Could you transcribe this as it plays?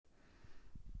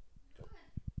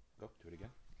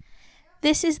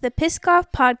This is the Piss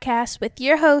Goff Podcast with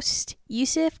your host,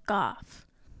 Yusuf Goff.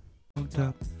 On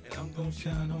top, and I'm gonna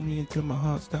shine on me until my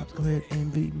heart stops. Go ahead,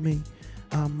 envy me.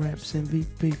 I'm Raps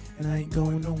MVP, and I ain't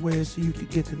going nowhere so you can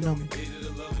get to know me.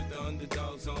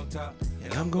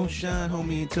 And I'm gonna shine,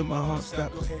 homie, until my heart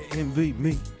stops. Go ahead, envy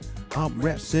me. I'm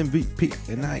Raps MVP,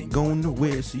 and I ain't going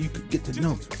nowhere so you can get to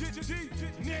know me.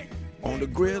 On the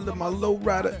grill of my low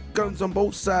rider, guns on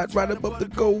both sides, right above the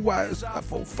gold wires. I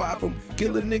 4-5 them,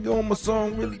 kill a nigga on my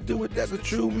song, really do it. That's the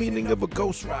true meaning of a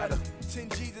ghost rider.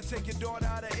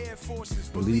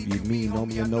 Believe you me, know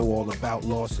me, and know all about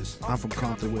losses. I'm from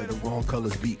Compton where the wrong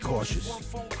colors beat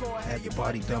cautious. Have your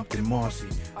body dumped in Marcy.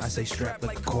 I say strapped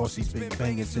like a Corsi. Been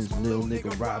banging since Lil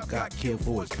Nigga Rob got killed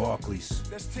for his Barclays.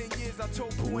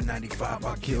 But when 95,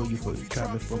 I'll kill you for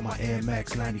traveling for my Air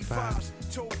Max 95s.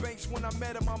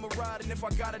 And if I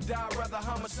gotta die, rather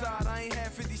homicide. I ain't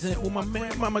had 50 cents when my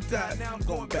man mama died. Now I'm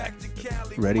going back to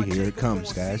Cali. Ready, here it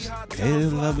comes, guys. Hey,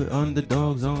 love it,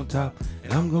 underdogs on top.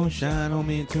 And I'm gonna shine on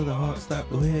me until the heart stops.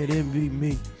 Go ahead, envy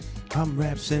me. I'm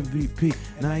Raps MVP,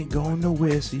 and I ain't going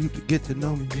nowhere so you can get to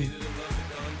know me.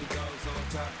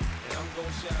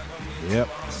 Yep,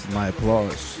 this is my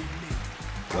applause.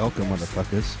 Welcome,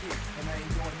 motherfuckers.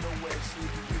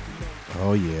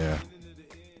 Oh, yeah.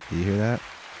 You hear that?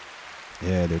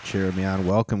 Yeah, they're cheering me on.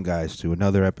 Welcome, guys, to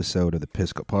another episode of the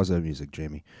Piss Goff. Pause that music,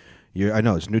 Jamie. I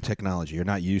know it's new technology. You're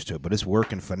not used to it, but it's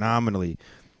working phenomenally.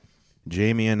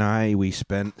 Jamie and I, we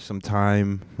spent some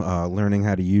time learning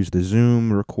how to use the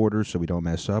Zoom recorder so we don't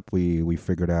mess up. We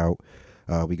figured out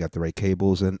we got the right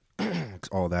cables and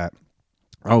all that.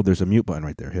 Oh, there's a mute button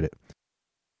right there. Hit it.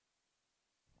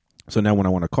 So now when I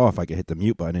want to cough, I can hit the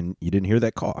mute button, and you didn't hear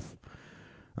that cough.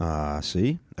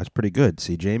 See? That's pretty good.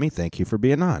 See, Jamie, thank you for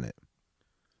being on it.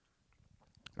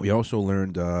 We also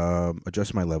learned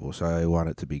adjust my level, so I want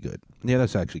it to be good. Yeah,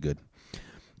 that's actually good.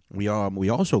 We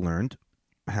also learned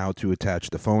how to attach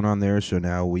the phone on there, so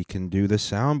now we can do the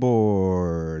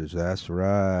soundboards. That's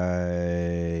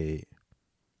right.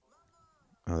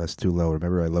 Oh, that's too low.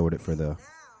 Remember, I lowered it for the...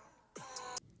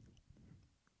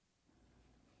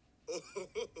 I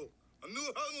knew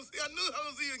I was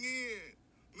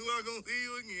gonna see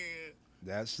you again.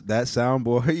 That's that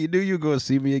soundboard. You knew you were gonna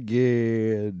see me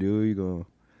again. Knew you gonna...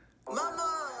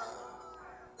 Mama,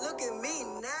 look at me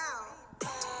now.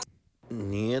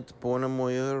 Нет, понял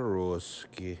мои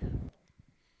русский.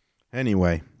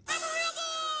 Anyway.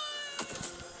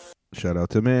 Shout out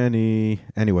to Manny.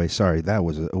 Anyway, sorry, that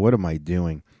was what am I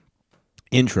doing?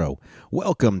 Intro.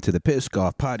 Welcome to the Piss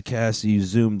Goff Podcast. You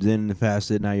zoomed in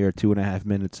past it. Now you're 2.5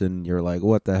 minutes and you're like,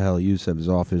 what the hell? Yusuf is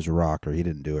off his rocker. He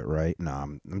didn't do it right. No,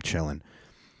 I'm chilling.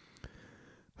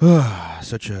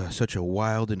 Such a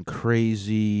wild and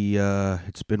crazy,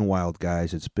 it's been wild,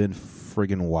 guys. It's been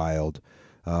friggin' wild.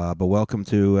 But welcome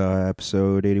to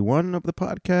episode 81 of the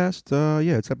podcast.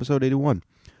 Yeah, it's episode 81.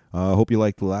 Hope you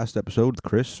liked the last episode with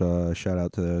Chris. Shout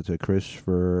out to Chris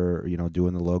for,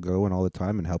 doing the logo and all the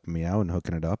time and helping me out and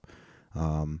hooking it up.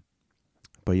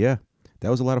 But yeah, that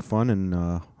was a lot of fun,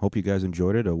 and hope you guys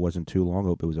enjoyed it. It wasn't too long.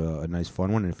 Hope it was a nice,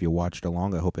 fun one. And if you watched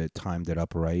along, I hope it timed it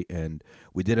up right. And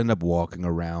we did end up walking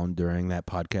around during that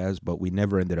podcast, but we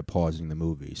never ended up pausing the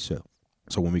movie. So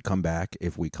when we come back,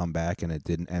 if we come back and it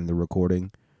didn't end the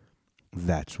recording,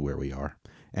 that's where we are.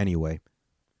 Anyway.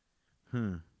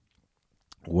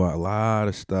 Well, a lot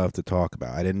of stuff to talk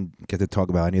about. I didn't get to talk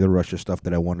about any of the Russia stuff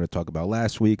that I wanted to talk about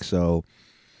last week, so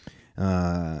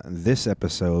this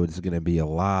episode is going to be a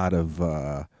lot of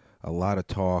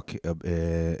talk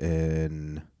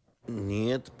in...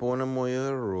 Нет, понял мои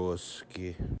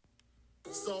русский.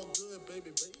 It's all good,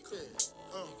 baby.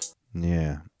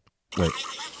 Yeah. Wait.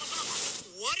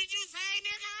 What did you say,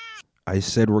 nigga? I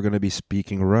said we're going to be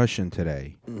speaking Russian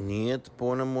today. Нет,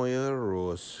 понял мои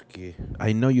русский.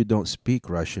 I know you don't speak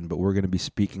Russian, but we're going to be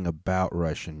speaking about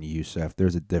Russian, Yusuf.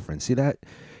 There's a difference. See that?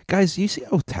 Guys, you see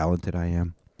how talented I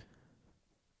am?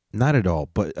 Not at all,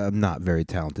 but I'm not very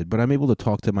talented. But I'm able to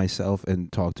talk to myself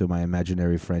and talk to my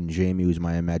imaginary friend Jamie, who's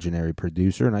my imaginary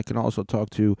producer, and I can also talk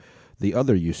to the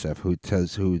other Yusuf,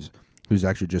 who's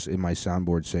actually just in my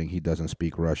soundboard saying he doesn't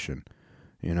speak Russian.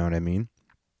 You know what I mean?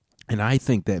 And I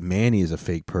think that Manny is a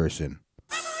fake person.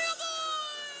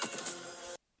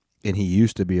 And he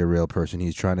used to be a real person.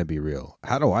 He's trying to be real.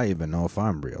 How do I even know if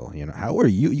I'm real? How are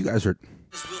you? You guys are...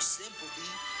 It's real simple, B.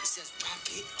 It says wrap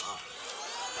it up.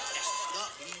 That's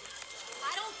up, B.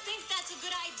 I don't think that's a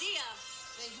good idea.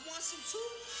 Man, you want some too?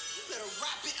 You better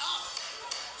wrap it up.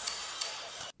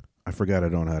 I forgot I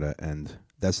don't know how to end.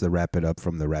 That's the wrap it up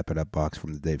from the wrap it up box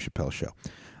from the Dave Chappelle show.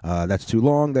 That's too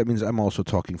long. That means I'm also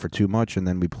talking for too much, and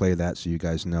then we play that so you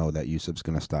guys know that Yusuf's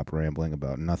going to stop rambling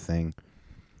about nothing.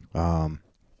 But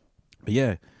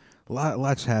yeah,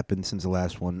 lots happened since the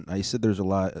last one. I said there's a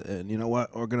lot, and you know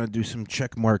what? We're gonna do some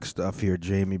check mark stuff here,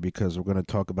 Jamie, because we're gonna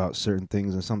talk about certain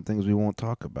things and some things we won't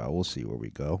talk about. We'll see where we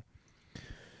go.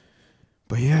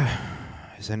 But yeah,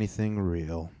 is anything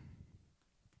real?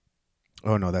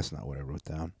 Oh no, that's not what I wrote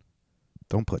down.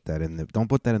 Don't put that in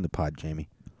the pod, Jamie.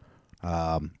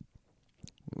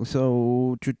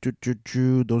 So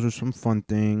those are some fun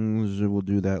things. We'll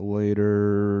do that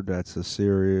later. That's a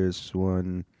serious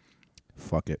one.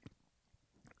 Fuck it.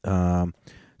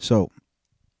 So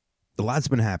a lot's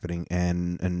been happening,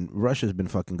 and Russia's been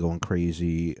fucking going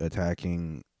crazy,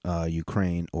 attacking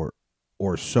Ukraine, or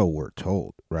so we're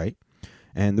told, right?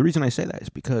 And the reason I say that is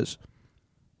because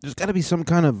there's got to be some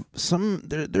kind of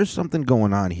there's something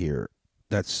going on here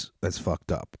that's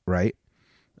fucked up, right?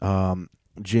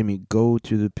 Jimmy, go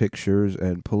to the pictures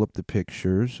and pull up the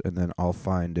pictures, and then I'll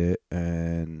find it.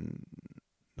 And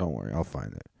don't worry, I'll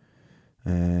find it.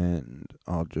 And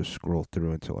I'll just scroll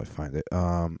through until I find it.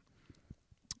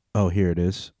 Oh, here it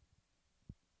is.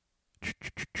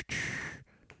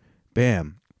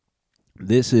 Bam.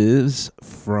 This is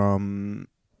from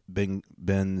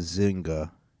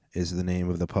Benzinga is the name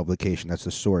of the publication. That's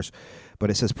the source. But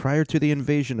it says, prior to the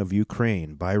invasion of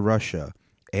Ukraine by Russia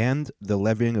and the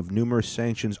levying of numerous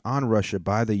sanctions on Russia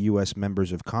by the U.S.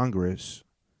 members of Congress,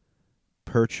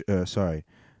 prior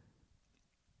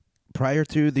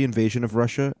to the invasion of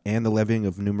Russia and the levying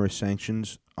of numerous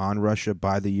sanctions on Russia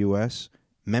by the U.S.,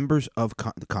 members of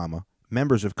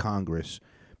Congress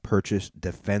purchased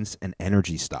defense and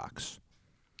energy stocks,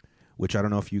 which I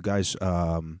don't know if you guys,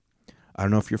 I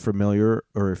don't know if you're familiar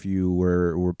or if you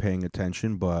were paying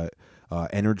attention, but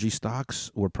energy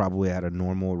stocks were probably at a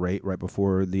normal rate right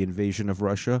before the invasion of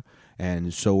Russia,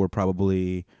 and so were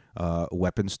probably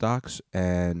weapon stocks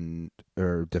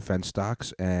or defense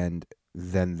stocks, and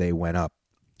then they went up.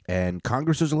 And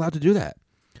Congress is allowed to do that.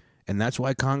 And that's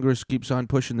why Congress keeps on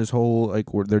pushing this whole,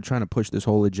 they're trying to push this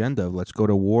whole agenda of let's go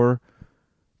to war,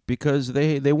 because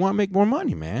they want to make more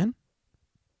money, man.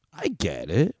 I get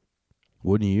it.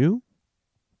 Wouldn't you?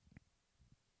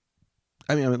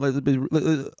 I mean,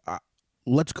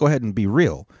 let's go ahead and be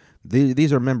real.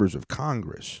 These are members of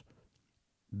Congress.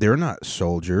 They're not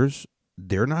soldiers.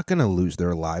 They're not going to lose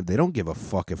their life. They don't give a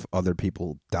fuck if other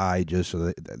people die just so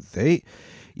that they,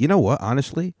 you know what?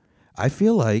 Honestly, I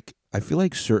feel like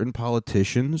certain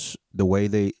politicians, the way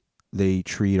they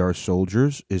treat our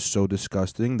soldiers is so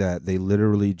disgusting that they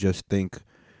literally just think,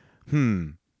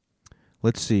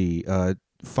 let's see,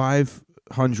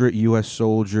 500 U.S.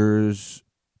 soldiers,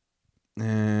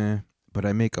 but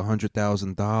I make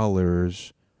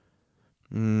 $100,000.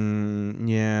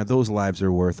 Yeah, those lives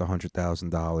are worth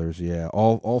 $100,000. Yeah,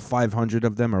 all 500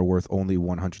 of them are worth only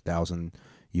 100,000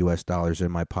 U.S. dollars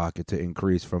in my pocket to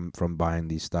increase from buying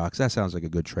these stocks. That sounds like a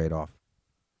good trade-off.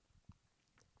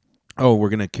 Oh, we're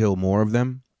gonna kill more of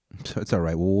them? It's all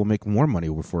right. Well, we'll make more money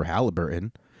for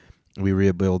Halliburton. We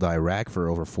rebuild Iraq for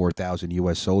over 4,000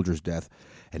 U.S. soldiers' death,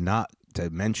 and not to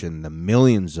mention the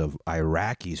millions of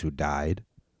Iraqis who died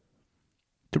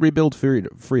to rebuild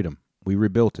freedom. We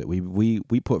rebuilt it.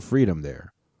 We put freedom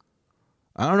there.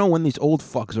 I don't know when these old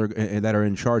fucks that are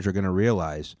in charge are going to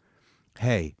realize,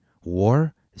 hey,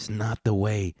 war is not the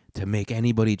way to make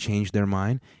anybody change their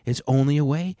mind. It's only a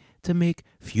way to make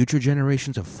future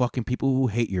generations of fucking people who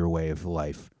hate your way of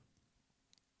life.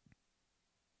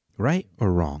 Right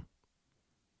or wrong?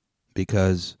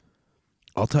 Because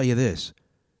I'll tell you this.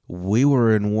 We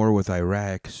were in war with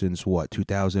Iraq since,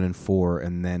 2004,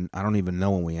 and then I don't even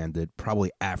know when we ended,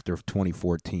 probably after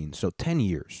 2014. So 10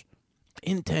 years.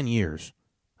 In 10 years,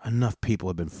 enough people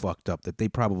have been fucked up that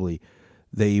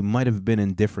they might have been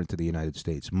indifferent to the United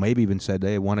States. Maybe even said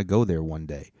they want to go there one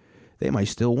day. They might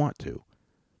still want to.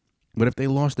 But if they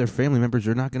lost their family members,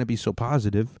 they're not going to be so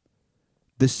positive.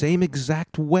 The same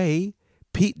exact way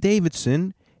Pete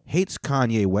Davidson hates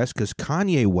Kanye West, because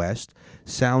Kanye West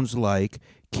sounds like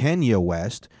Kenya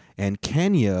West, and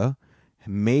Kenya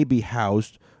maybe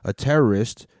housed a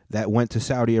terrorist that went to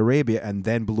Saudi Arabia and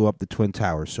then blew up the Twin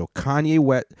Towers. So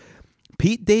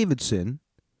Pete Davidson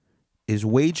is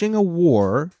waging a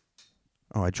war.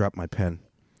 Oh, I dropped my pen.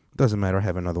 Doesn't matter, I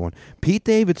have another one. Pete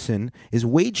Davidson is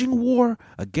waging war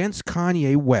against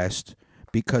Kanye West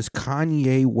because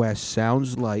Kanye West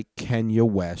sounds like Kenya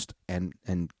West, and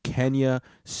Kenya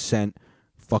sent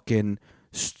fucking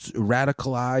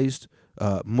radicalized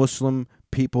Muslim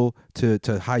people to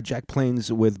hijack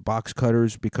planes with box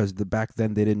cutters, because back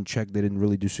then they didn't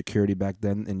really do security back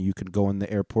then, and you could go in the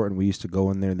airport, and we used to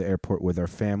go in there in the airport with our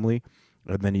family,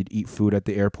 and then you'd eat food at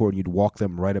the airport, and you'd walk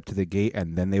them right up to the gate,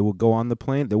 and then they would go on the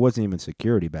plane. There wasn't even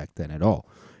security back then at all.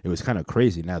 It was kind of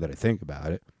crazy now that I think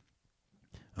about it.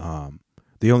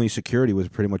 The only security was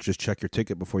pretty much just check your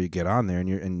ticket before you get on there,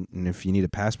 and if you need a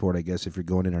passport, I guess if you're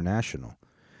going international,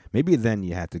 maybe then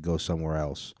you had to go somewhere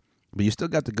else, but you still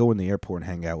got to go in the airport and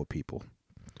hang out with people,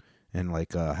 and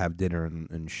like have dinner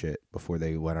and shit before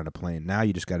they went on a plane. Now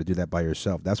you just got to do that by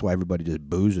yourself. That's why everybody just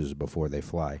boozes before they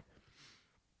fly.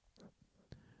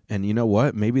 And you know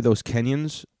what? Maybe those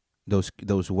Kenyans,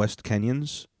 those West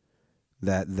Kenyans,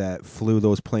 that flew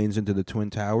those planes into the Twin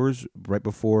Towers right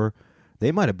before,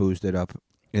 they might have boozed it up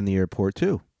in the airport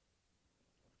too.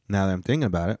 Now that I'm thinking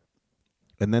about it.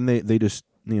 And then they just,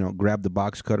 grabbed the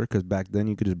box cutter, because back then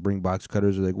you could just bring box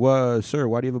cutters. They're like, "Whoa, sir,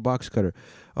 why do you have a box cutter?"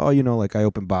 "Oh, like I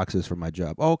open boxes for my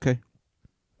job." "Oh, okay."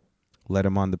 Let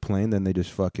him on the plane. Then they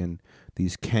just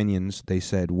these Kenyans, they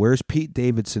said, "Where's Pete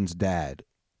Davidson's dad?"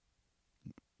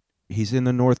 "He's in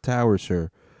the North Tower, sir."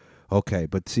 "Okay,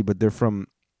 but they're from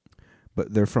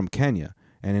Kenya.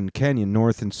 And in Kenya,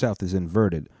 north and south is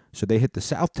inverted. So they hit the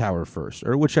South Tower first,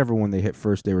 or whichever one they hit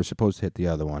first, they were supposed to hit the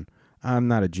other one. I'm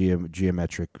not a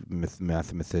geometric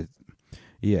mathematician.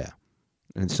 Yeah.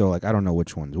 And so, I don't know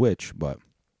which one's which, but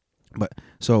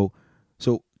so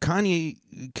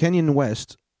Kenyan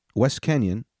West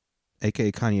Kenyan,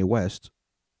 a.k.a. Kanye West,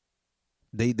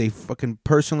 they fucking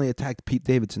personally attacked Pete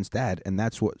Davidson's dad, and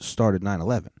that's what started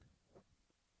 9/11.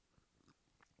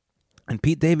 And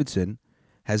Pete Davidson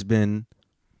has been...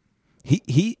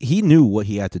 He knew what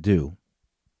he had to do,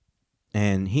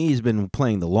 and he's been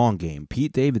playing the long game.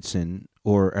 Pete Davidson,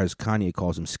 or as Kanye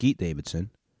calls him, Skeet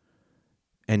Davidson.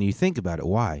 And you think about it,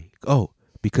 why? Oh,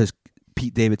 because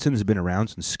Pete Davidson has been around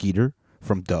since Skeeter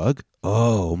from Doug.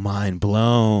 Oh, mind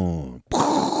blown.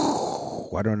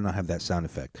 Why don't I have that sound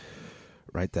effect?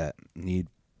 Write that. Need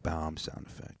bomb sound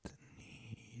effect.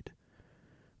 Need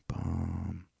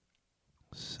bomb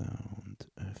sound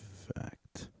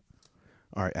effect.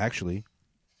 All right, actually,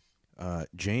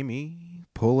 Jamie,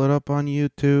 pull it up on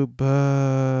YouTube,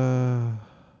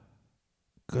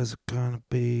 because gonna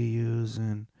be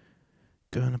using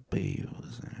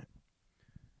it.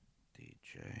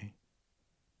 DJ.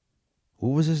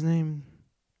 What was his name?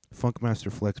 Funkmaster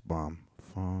Flex Bomb.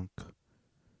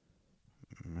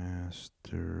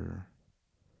 Funkmaster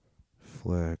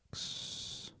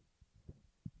Flex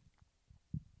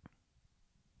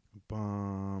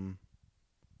Bomb.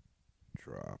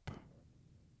 Drop.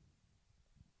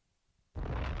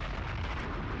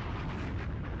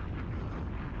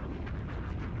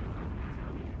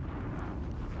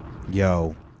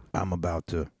 Yo, I'm about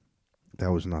to.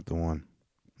 That was not the one.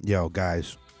 Yo,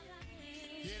 guys.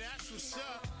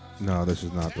 No, this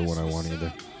is not the one I want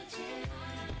either.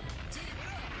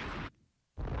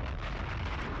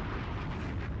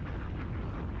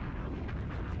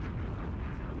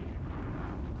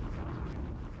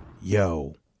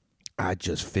 Yo, I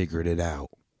just figured it out.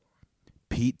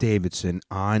 Pete Davidson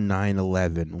on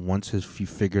 9/11, once he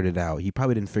figured it out, he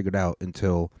probably didn't figure it out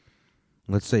until,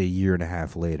 let's say, a year and a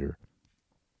half later.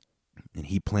 And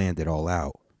he planned it all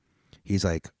out. He's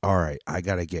like, all right, I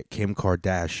got to get Kim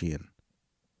Kardashian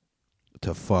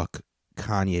to fuck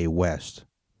Kanye West.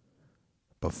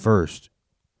 But first,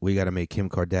 we got to make Kim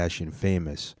Kardashian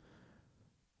famous.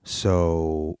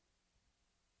 So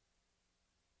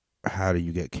how do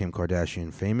you get Kim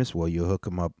Kardashian famous? Well, you hook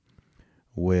him up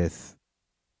with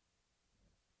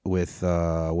what's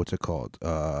it called?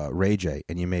 Ray J,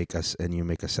 and you make a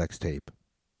sex tape.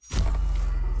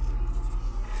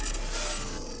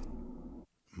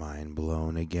 Mind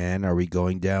blown again. Are we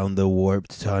going down the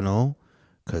warped tunnel?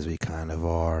 Because we kind of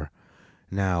are.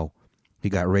 Now, he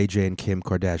got Ray J and Kim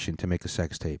Kardashian to make a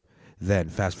sex tape. Then,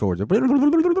 fast forward.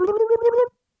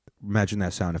 Imagine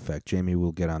that sound effect. Jamie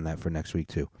will get on that for next week,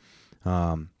 too.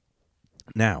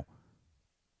 Now,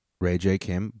 Ray J,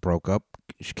 Kim broke up.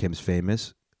 Kim's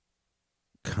famous.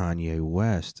 Kanye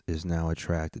West is now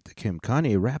attracted to Kim.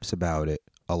 Kanye raps about it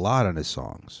a lot on his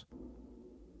songs.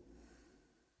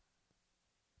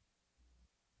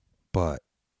 But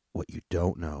what you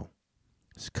don't know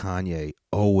is Kanye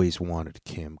always wanted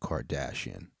Kim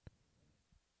Kardashian.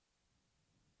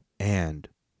 And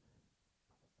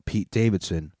Pete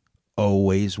Davidson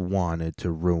always wanted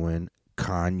to ruin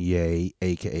Kanye,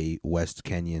 a.k.a. West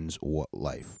Kenyan's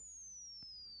life.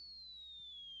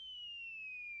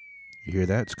 You hear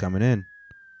that? It's coming in.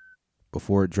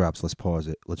 Before it drops, let's pause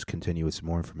it. Let's continue with some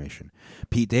more information.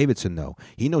 Pete Davidson, though,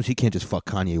 he knows he can't just fuck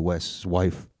Kanye West's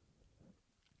wife.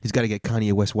 He's got to get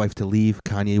Kanye West's wife to leave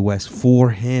Kanye West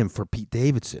for him, for Pete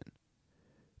Davidson.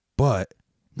 But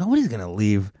nobody's going to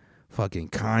leave fucking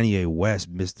Kanye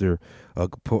West, Mr.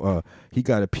 He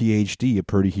got a PhD, a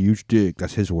pretty huge dick.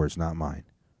 That's his words, not mine.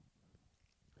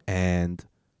 And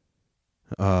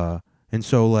And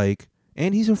so like,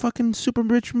 and he's a fucking super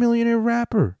rich millionaire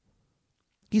rapper.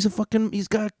 He's got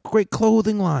a great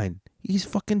clothing line. He's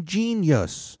fucking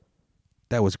genius.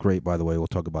 That was great, by the way. We'll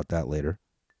talk about that later.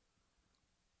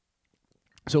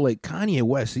 So like Kanye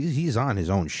West, he's on his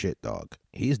own shit, dog.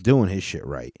 He's doing his shit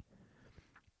right.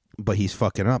 But he's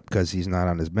fucking up because he's not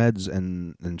on his meds,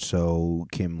 and so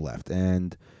Kim left.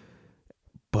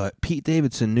 But Pete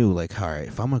Davidson knew, like, all right,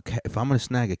 if I'm gonna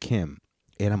snag a Kim,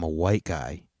 and I'm a white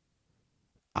guy,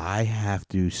 I have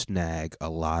to snag a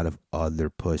lot of other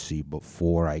pussy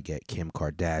before I get Kim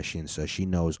Kardashian, so she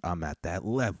knows I'm at that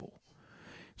level.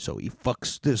 So he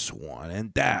fucks this one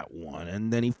and that one,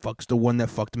 and then he fucks the one that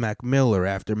fucked Mac Miller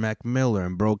after Mac Miller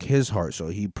and broke his heart. So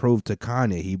he proved to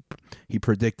Kanye, he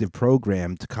predictive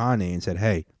programmed to Kanye and said,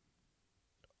 hey,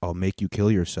 I'll make you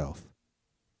kill yourself.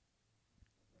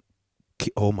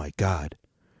 Oh my God.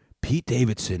 Pete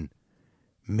Davidson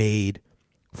made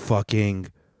fucking,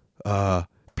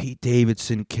 Pete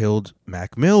Davidson killed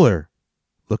Mac Miller.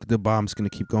 Look, the bomb's going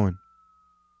to keep going.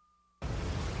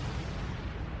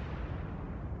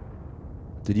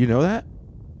 Did you know that,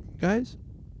 guys?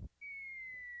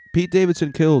 Pete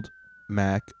Davidson killed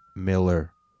Mac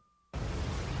Miller.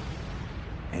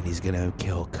 And he's going to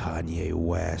kill Kanye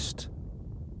West.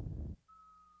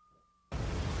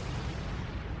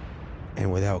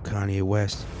 And without Kanye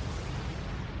West,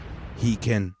 he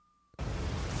can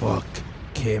fuck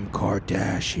Kim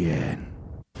Kardashian.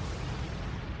 I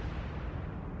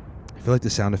feel like the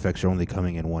sound effects are only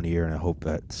coming in one ear, and I hope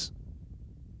that's...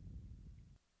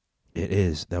 It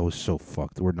is. That was so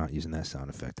fucked. We're not using that sound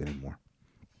effect anymore.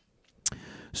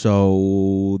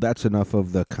 So that's enough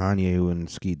of the Kanye and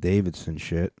Skeet Davidson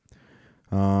shit.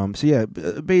 So yeah,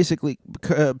 basically,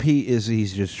 Pete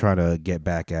he's just trying to get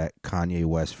back at Kanye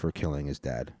West for killing his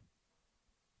dad.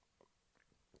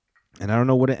 And I don't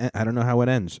know I don't know how it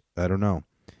ends. I don't know.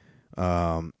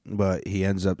 But he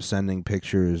ends up sending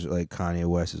pictures, like Kanye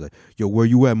West is like, yo, where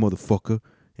you at, motherfucker?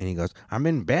 And he goes, I'm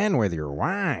in bed with your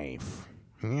wife.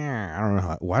 Yeah, I don't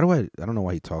know I don't know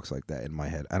why he talks like that in my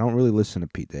head. I don't really listen to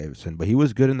Pete Davidson, but he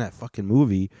was good in that fucking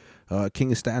movie,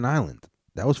 King of Staten Island.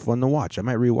 That was fun to watch. I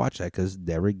might rewatch that because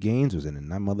Derek Gaines was in it.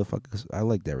 And that motherfucker, I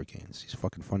like Derek Gaines. He's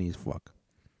fucking funny as fuck.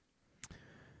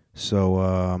 So,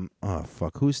 oh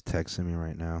fuck, who's texting me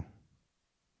right now?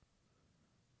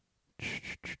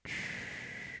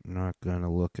 Not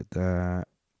gonna look at that.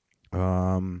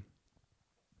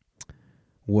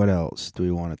 What else do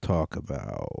we want to talk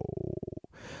about?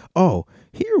 Oh,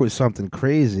 here was something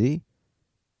crazy.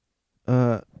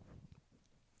 I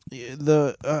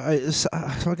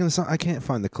can't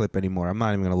find the clip anymore. I'm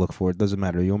not even gonna look for it. Doesn't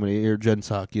matter. You want me to hear Jen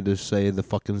Psaki just say the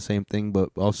fucking same thing, but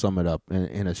I'll sum it up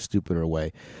in a stupider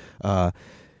way.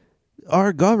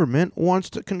 Our government wants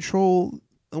control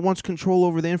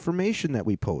over the information that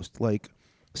we post. Like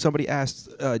somebody asked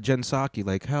Jen Psaki,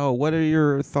 like, what are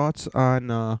your thoughts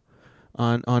on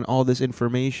all this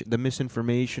information, the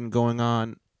misinformation going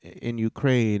on in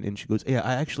Ukraine? And she goes, yeah,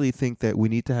 I actually think that we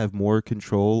need to have more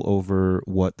control over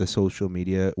what the social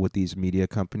media, what these media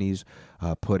companies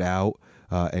put out,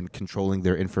 and controlling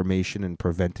their information and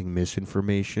preventing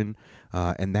misinformation.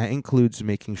 And that includes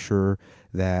making sure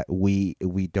that we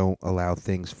don't allow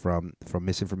things from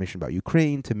misinformation about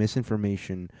Ukraine to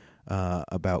misinformation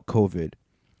about COVID,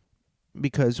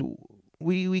 because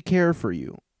we care for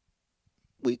you.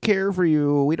 We care for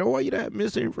you. We don't want you to have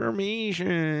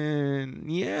misinformation.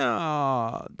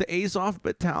 Yeah. The Azov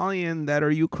battalion that are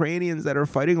Ukrainians that are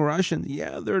fighting Russians.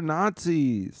 Yeah, they're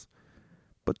Nazis.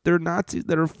 But they're Nazis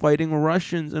that are fighting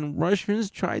Russians. And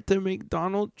Russians tried to make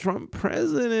Donald Trump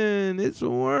president. It's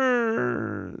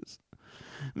worse.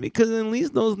 Because at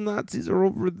least those Nazis are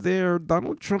over there.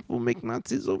 Donald Trump will make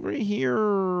Nazis over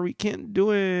here. We can't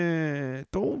do it.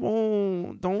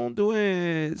 Don't do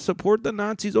it. Support the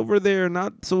Nazis over there,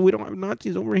 not so we don't have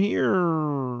Nazis over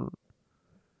here.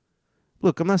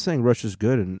 Look, I'm not saying Russia's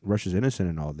good and Russia's innocent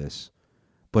in all this,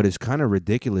 but it's kind of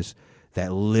ridiculous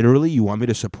that literally you want me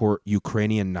to support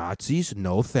Ukrainian Nazis?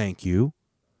 No, thank you.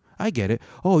 I get it.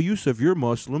 Oh, Yusuf, you're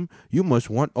Muslim. You must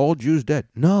want all Jews dead.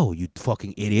 No, you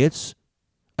fucking idiots.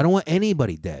 I don't want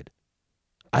anybody dead.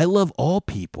 I love all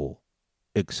people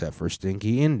except for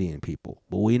stinky Indian people.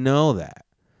 But we know that.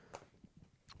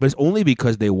 But it's only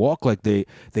because they walk like they're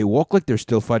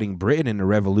still fighting Britain in the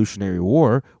Revolutionary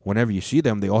War. Whenever you see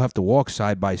them, they all have to walk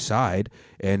side by side,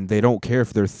 and they don't care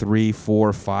if they're 3,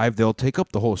 4, 5. They'll take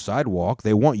up the whole sidewalk.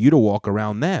 They want you to walk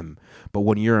around them. But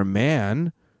when you're a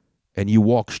man and you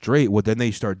walk straight, what then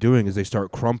they start doing is they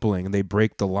start crumpling and they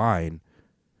break the line.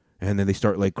 And then they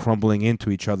start like crumbling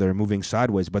into each other and moving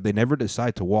sideways, but they never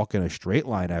decide to walk in a straight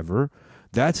line ever.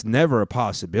 That's never a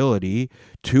possibility.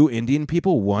 Two Indian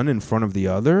people, one in front of the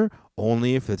other,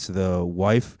 only if it's the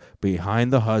wife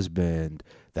behind the husband.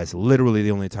 That's literally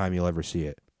the only time you'll ever see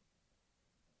it.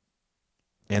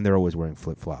 And they're always wearing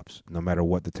flip-flops, no matter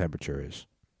what the temperature is.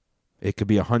 It could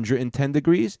be 110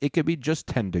 degrees. It could be just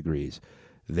 10 degrees.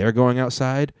 They're going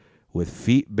outside with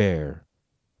feet bare.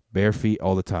 Bare feet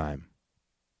all the time.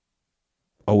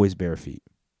 Always bare feet.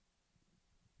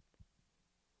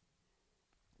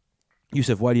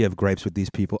 Yusuf, why do you have gripes with these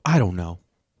people? I don't know.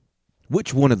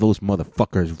 Which one of those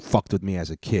motherfuckers fucked with me as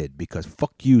a kid? Because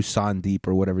fuck you, Sandeep,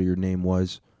 or whatever your name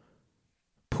was.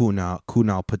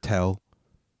 Kunal Patel.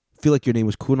 I feel like your name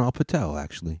was Kunal Patel,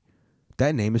 actually.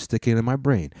 That name is sticking in my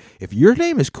brain. If your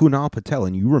name is Kunal Patel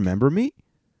and you remember me,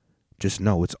 just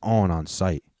know it's on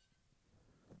site.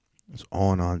 It's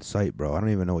on site, bro. I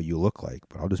don't even know what you look like,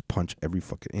 but I'll just punch every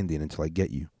fucking Indian until I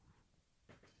get you.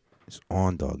 It's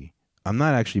on, doggy. I'm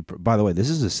not actually, by the way, this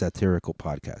is a satirical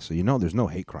podcast, so there's no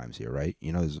hate crimes here, right?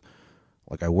 There's,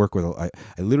 like, I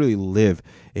literally live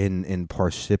in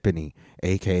Parsippany,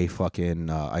 aka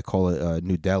fucking, I call it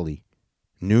New Delhi,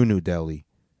 New Delhi,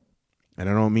 and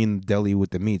I don't mean Delhi with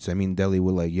the meats, I mean Delhi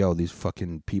with, like, yo, these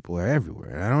fucking people are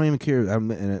everywhere, and I don't even care,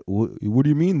 what do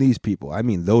you mean these people? I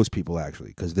mean those people, actually,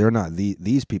 because they're not,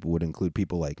 these people would include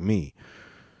people like me,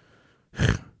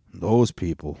 those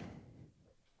people.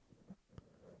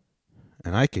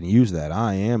 And I can use that.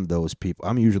 I am those people.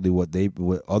 I'm usually what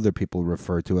other people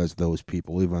refer to as those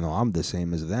people, even though I'm the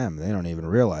same as them. They don't even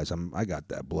realize I got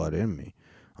that blood in me.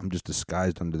 I'm just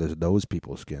disguised under those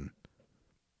people's skin.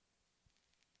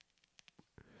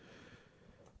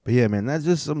 But yeah, man, that's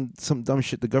just some dumb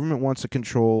shit. The government wants to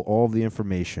control all of the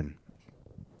information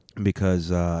because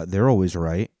they're always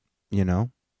right,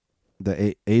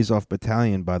 The Azov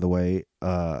Battalion, by the way,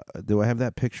 do I have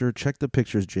that picture? Check the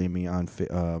pictures, Jamie,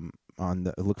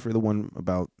 look for the one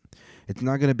about, it's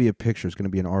not going to be a picture, it's going to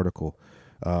be an article.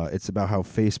 It's about how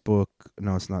Facebook,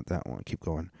 no, it's not that one, keep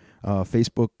going.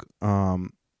 Facebook,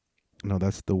 no,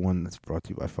 that's the one that's brought to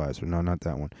you by Pfizer. No, not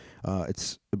that one.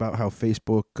 It's about how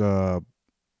Facebook,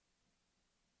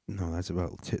 no, that's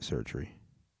about tit surgery.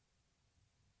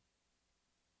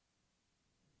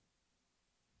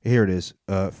 Here it is.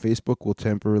 Facebook will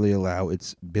temporarily allow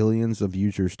its billions of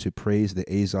users to praise the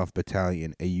Azov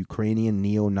Battalion, a Ukrainian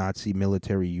neo-Nazi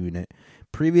military unit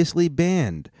previously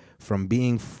banned from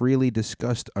being freely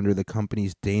discussed under the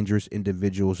company's dangerous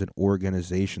individuals and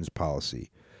organizations policy.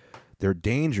 They're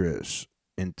dangerous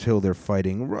until they're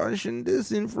fighting Russian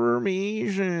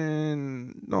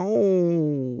disinformation.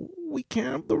 No, we can't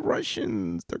have the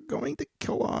Russians. They're going to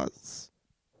kill us.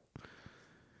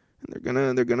 And they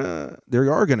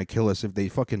are gonna kill us if they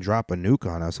fucking drop a nuke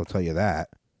on us, I'll tell you that.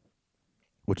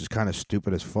 Which is kind of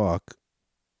stupid as fuck.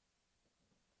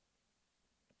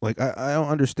 Like, I don't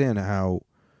understand how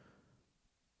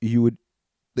you would,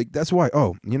 like, that's why,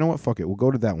 oh, you know what, fuck it, we'll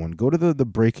go to that one. Go to the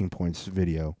Breaking Points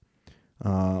video.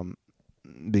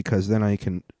 Because then I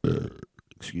can,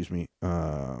 excuse me,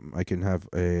 I can have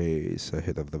a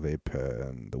hit of the vape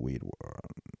and the weed one.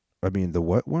 I mean, the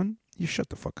what one? You shut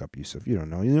the fuck up, Yusuf. You don't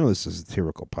know. This is a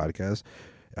satirical podcast.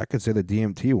 I could say the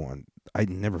DMT one. I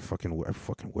fucking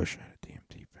wish I had a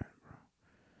DMT pen, bro.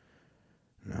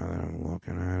 Now that I'm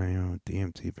looking at it,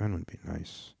 DMT pen would be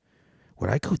nice. Would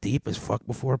I go deep as fuck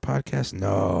before a podcast?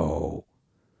 No.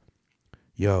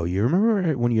 Yo, you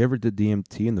remember when you ever did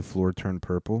DMT and the floor turned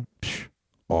purple? Psh,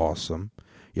 awesome.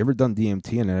 You ever done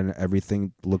DMT and then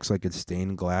everything looks like it's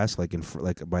stained glass? Like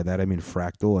by that I mean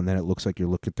fractal, and then it looks like you're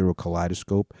looking through a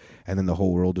kaleidoscope, and then the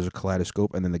whole world is a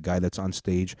kaleidoscope, and then the guy that's on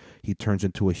stage, he turns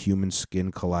into a human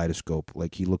skin kaleidoscope.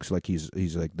 Like he looks like he's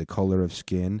like the color of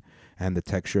skin and the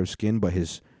texture of skin, but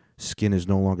his skin is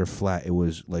no longer flat. It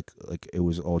was like it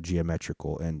was all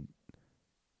geometrical. And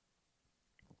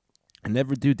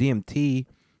never do DMT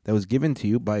that was given to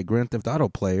you by a Grand Theft Auto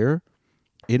player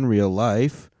in real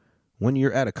life. When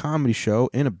you're at a comedy show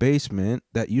in a basement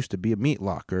that used to be a meat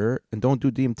locker, and don't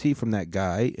do DMT from that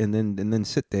guy, and then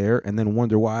sit there and then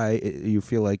wonder why you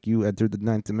feel like you entered the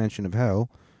 9th dimension of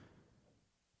hell.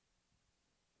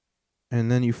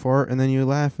 And then you fart, and then you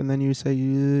laugh, and then you say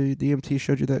DMT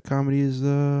showed you that comedy is,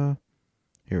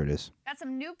 here it is. Got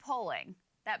some new polling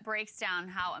that breaks down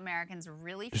how Americans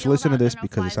really Just feel listen to about this the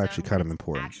because no-fly it's actually zone kind when of it's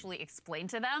important. Actually explain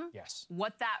to them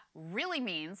what that really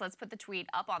means. Let's put the tweet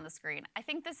up on the screen. I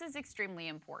think this is extremely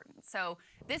important. So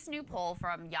this new poll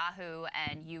from Yahoo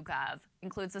and YouGov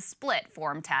includes a split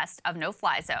form test of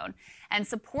no-fly zone, and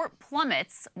support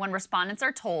plummets when respondents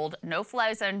are told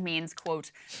no-fly zone means,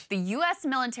 quote, the U.S.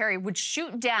 military would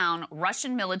shoot down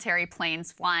Russian military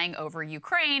planes flying over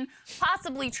Ukraine,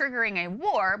 possibly triggering a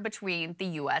war between the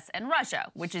U.S. and Russia,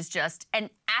 which is just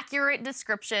an accurate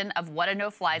description of what a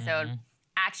no-fly zone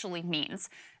actually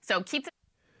means. So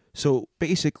So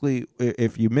basically,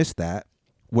 if you missed that,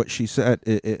 what she said,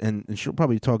 and she'll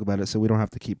probably talk about it, so we don't have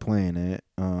to keep playing it.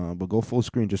 But go full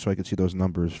screen just so I can see those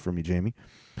numbers for me, Jamie.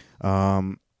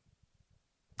 Oh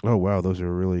wow, those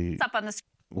are really. Up on the screen.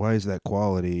 Why is that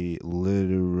quality?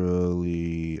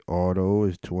 Literally, auto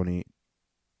is 20.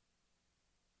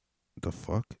 The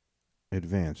fuck?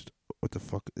 Advanced. What the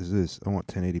fuck is this? I want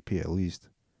 1080p at least.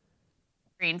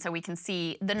 So we can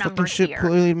see the Fucking numbers shit here.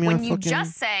 played me When on you fucking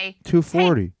just say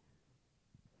 240. Hey,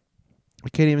 I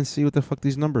can't even see what the fuck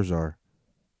these numbers are.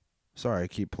 Sorry, I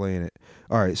keep playing it.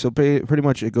 All right, so pretty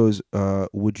much it goes,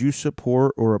 would you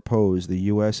support or oppose the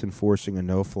U.S. enforcing a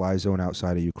no-fly zone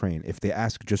outside of Ukraine? If they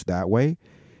ask just that way,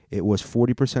 it was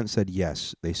 40% said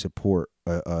yes, they support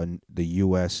the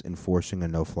U.S. enforcing a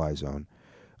no-fly zone.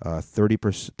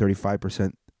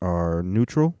 35% are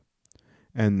neutral,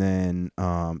 and then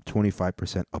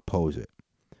 25% oppose it.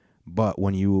 But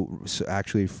when you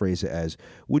actually phrase it as,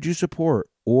 would you support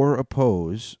or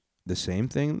oppose the same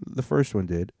thing the first one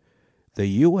did, the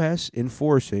U.S.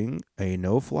 enforcing a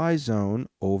no-fly zone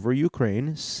over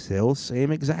Ukraine, still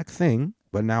same exact thing,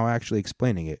 but now actually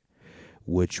explaining it,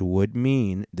 which would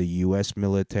mean the U.S.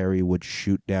 military would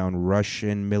shoot down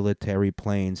Russian military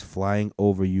planes flying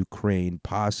over Ukraine,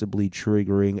 possibly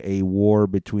triggering a war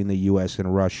between the U.S.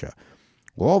 and Russia.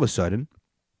 Well, all of a sudden,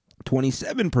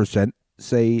 27%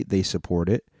 say they support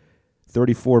it,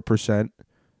 34%,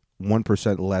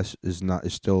 1% less is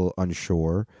still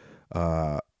unsure,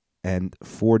 and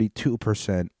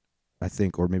 42%, I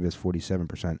think, or maybe it's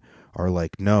 47%, are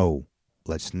like, no,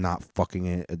 let's not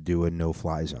fucking do a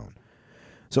no-fly zone.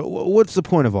 So what's the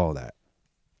point of all that?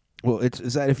 Well, it's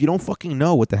that if you don't fucking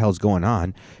know what the hell's going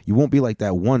on, you won't be like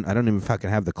that one. I don't even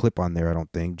fucking have the clip on there, I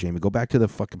don't think. Jamie, go back to the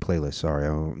fucking playlist. Sorry,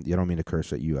 you don't mean to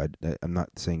curse at you. I'm not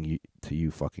saying to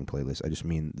you fucking playlist. I just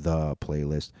mean the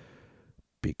playlist.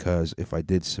 Because if I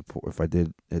did,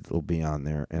 it'll be on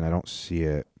there, and I don't see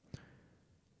it.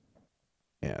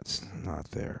 Yeah, it's not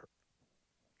there.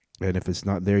 And if it's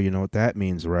not there, you know what that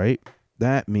means, right?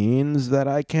 That means that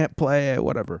I can't play it,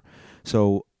 whatever.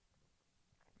 So,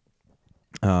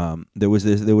 there was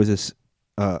this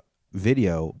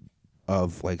video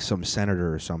of like some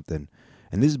senator or something,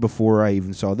 and this is before I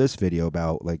even saw this video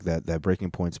about like that Breaking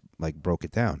Points like broke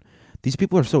it down. These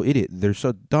people are so idiot. They're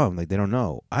so dumb. Like, they don't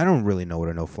know. I don't really know what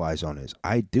a no-fly zone is.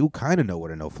 I do kind of know what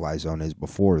a no-fly zone is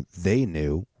before they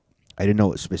knew. I didn't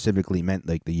know it specifically meant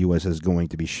like the U.S. is going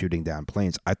to be shooting down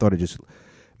planes. I thought it just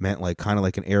meant like kind of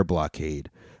like an air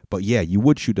blockade. But yeah, you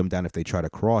would shoot them down if they try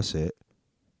to cross it.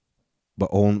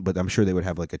 But I'm sure they would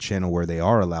have like a channel where they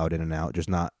are allowed in and out, just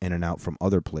not in and out from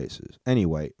other places.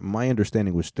 Anyway, my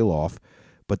understanding was still off.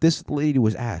 But this lady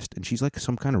was asked, and she's like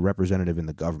some kind of representative in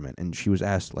the government, and she was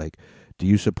asked, like, do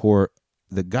you support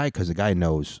the guy, because the guy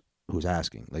knows who's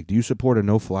asking, like, do you support a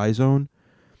no-fly zone?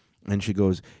 And she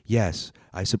goes, yes,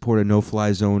 I support a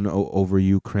no-fly zone over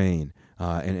Ukraine,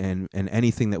 and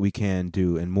anything that we can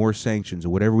do, and more sanctions, or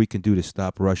whatever we can do to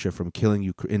stop Russia from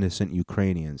killing innocent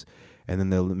Ukrainians. And then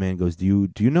the man goes, do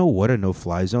you know what a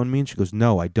no-fly zone means? She goes,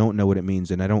 no, I don't know what it means,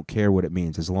 and I don't care what it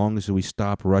means. As long as we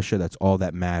stop Russia, that's all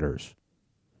that matters.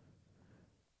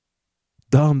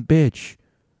 Dumb bitch.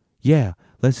 Yeah,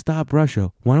 let's stop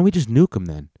Russia. Why don't we just nuke them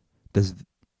then?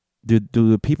 Do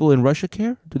the people in Russia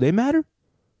care? Do they matter?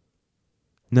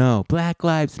 No, Black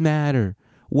Lives Matter.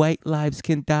 White lives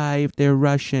can die if they're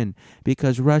Russian,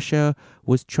 because Russia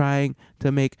was trying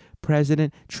to make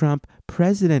President Trump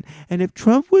president. And if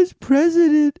Trump was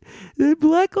president, then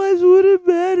Black lives wouldn't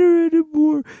matter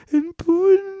anymore. And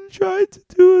Putin tried to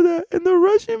do that. And the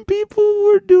Russian people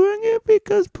were doing it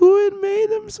because Putin made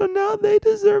them. So now they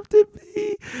deserve to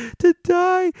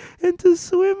die and to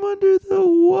swim under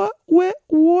the wet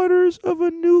waters of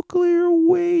a nuclear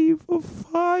wave of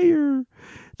fire.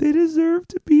 They deserve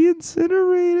to be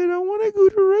incinerated. I want to go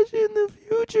to Russia in the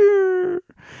future.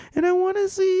 And I want to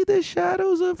see the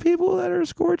shadows of people that are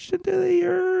scorched into the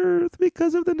earth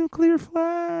because of the nuclear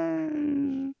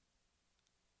flash.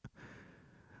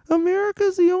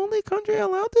 America's the only country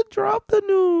allowed to drop the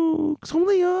nukes.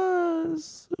 Only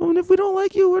us. And if we don't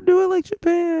like you, we'll do it like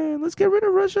Japan. Let's get rid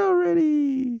of Russia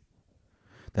already.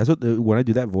 That's what when I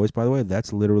do that voice, by the way,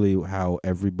 that's literally how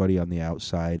everybody on the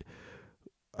outside,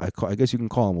 I guess you can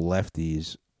call them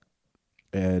lefties.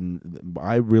 And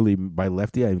by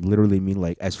lefty, I literally mean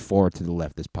like as far to the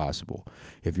left as possible.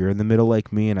 If you're in the middle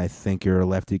like me and I think you're a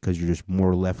lefty because you're just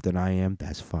more left than I am,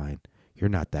 that's fine. You're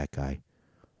not that guy.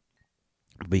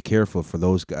 Be careful for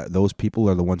those guys. Those people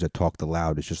are the ones that talk the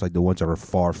loudest. Just like the ones that are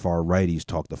far righties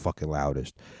talk the fucking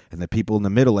loudest. And the people in the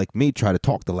middle like me try to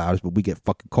talk the loudest, but we get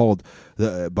fucking called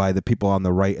by the people on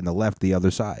the right and the left, the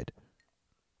other side.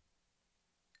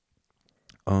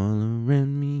 All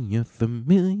around me are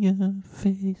familiar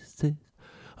faces.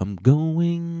 I'm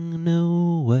going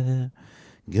nowhere.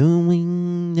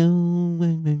 Going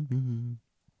nowhere.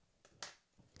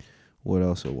 What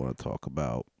else I want to talk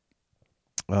about?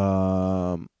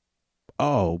 Oh,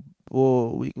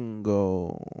 well, we can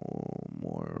go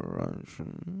more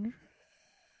Russian.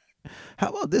 How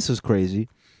about this is crazy?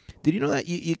 Did you know that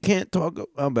you can't talk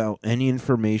about any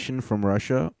information from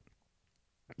Russia?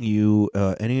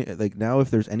 Now if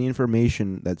there's any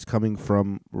information that's coming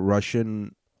from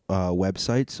Russian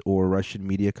websites or Russian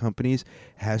media companies,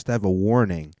 it has to have a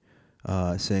warning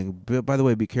saying, by the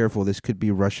way, be careful, this could be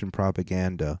Russian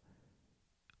propaganda,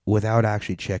 without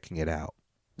actually checking it out.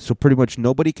 So pretty much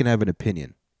nobody can have an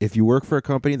opinion. If you work for a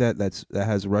company that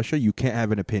has Russia, you can't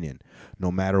have an opinion, no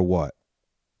matter what.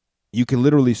 You can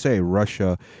literally say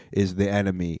Russia is the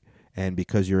enemy, and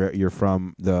because you're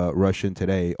from the Russian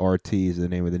Today, RT is the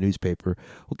name of the newspaper.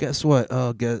 Well, guess what?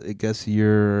 Guess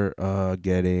you're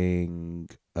getting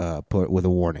put with a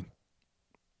warning.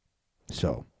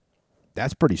 So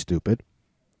that's pretty stupid.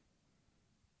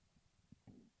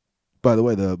 By the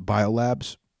way, the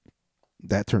biolabs,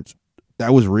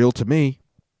 that was real to me.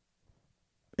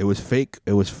 It was fake.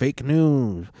 It was fake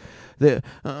news.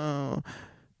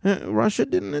 Russia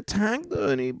didn't attack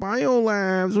any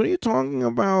biolabs. What are you talking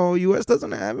about? U.S.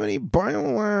 doesn't have any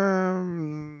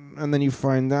biolabs. And then you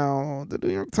find out the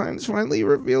New York Times finally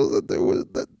reveals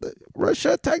that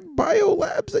Russia attacked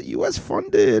biolabs that U.S.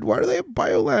 funded. Why do they have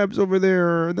biolabs over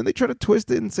there? And then they try to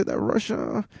twist it and say that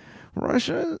Russia.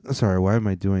 Sorry, why am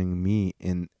I doing me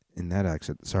in that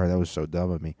accent? Sorry, that was so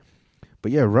dumb of me.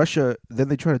 But yeah, Russia, then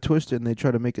they try to twist it and they try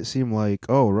to make it seem like,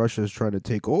 oh, Russia's trying to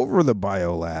take over the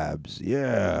biolabs.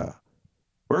 Yeah.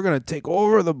 We're going to take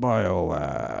over the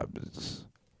biolabs.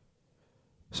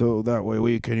 So that way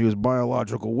we can use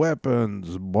biological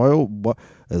weapons.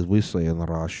 As we say in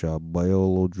Russia,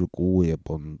 biological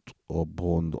weapons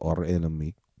upon our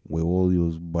enemy. We will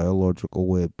use biological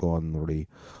weaponry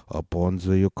upon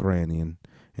the Ukrainian.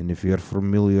 And if you're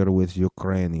familiar with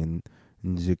Ukrainian,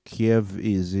 the Kiev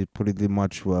is pretty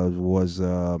much was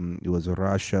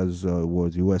Russia's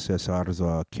was USSR's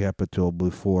capital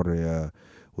before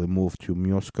we moved to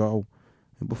Moscow,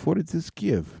 and before it is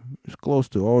Kiev. It's close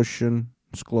to ocean.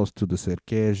 It's close to the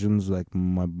Circassians, like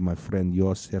my friend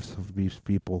Yosef of these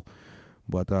people.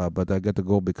 But I got to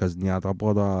go because нет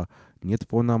пона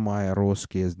моя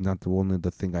русский is not only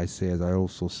the thing I say. As I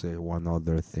also say one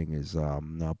other thing is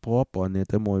Papa,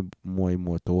 это мой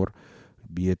мотор.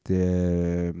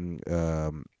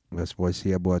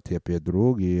 Спасибо тебе,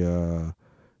 друг,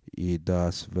 и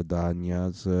до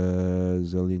свидания,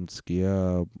 Зеленский,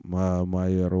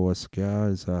 мои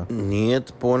русские.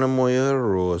 Нет, по-моему,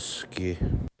 русский.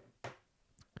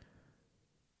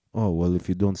 Oh, well, if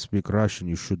you don't speak Russian,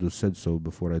 you should have said so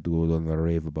before I go on a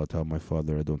rave about how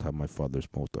I don't have my father's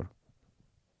motor.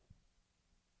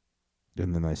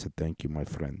 And then I said, thank you, my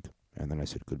friend. And then I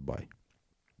said goodbye.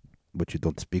 But you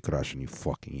don't speak Russian, you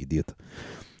fucking idiot.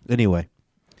 Anyway,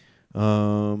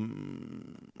 how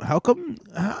come?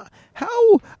 How?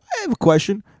 I have a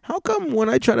question. How come when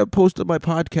I try to post on my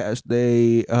podcast,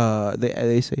 they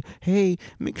say, "Hey,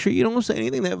 make sure you don't say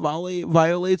anything that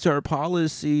violates our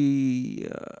policy."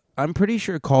 I'm pretty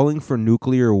sure calling for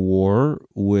nuclear war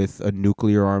with a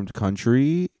nuclear armed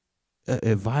country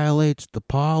it violates the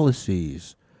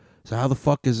policies. So how the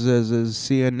fuck is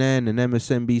CNN and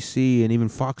MSNBC and even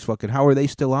Fox fucking, how are they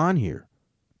still on here?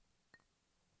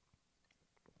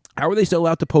 How are they still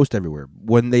allowed to post everywhere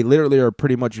when they literally are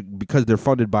pretty much, because they're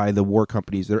funded by the war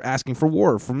companies, they're asking for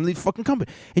war from the fucking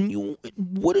company? And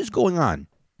what is going on?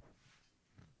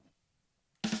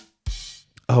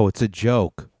 Oh, it's a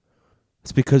joke.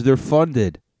 It's because they're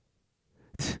funded.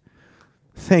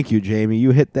 Thank you, Jamie.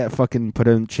 You hit that fucking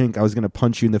chink. I was going to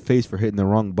punch you in the face for hitting the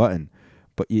wrong button.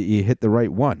 But you hit the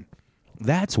right one.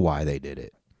 That's why they did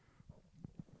it.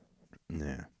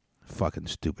 Nah. Fucking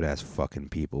stupid ass fucking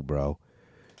people, bro.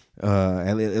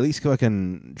 At least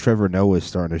fucking Trevor Noah's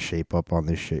starting to shape up on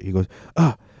this shit. He goes,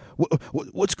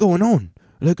 what's going on?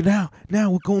 Look, now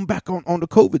we're going back on the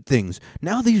COVID things.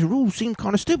 Now these rules seem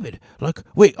kind of stupid. Like,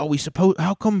 wait, are we supposed?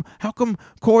 How come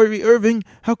Kyrie Irving?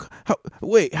 How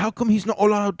come he's not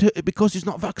allowed to because he's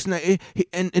not vaccinated?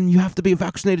 And you have to be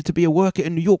vaccinated to be a worker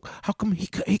in New York. How come he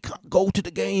can't go to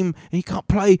the game and he can't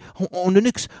play on the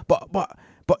Knicks? But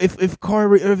if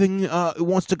Kyrie Irving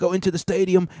wants to go into the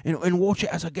stadium and watch it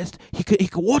as a guest, he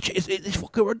could watch it. It's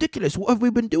fucking ridiculous. What have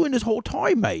we been doing this whole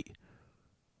time, mate?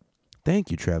 Thank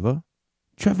you, Trevor.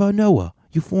 Trevor Noah,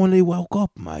 you finally woke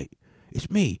up, mate. It's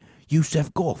me,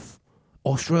 Yusuf Goff,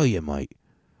 Australia, mate.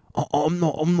 I'm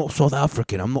not South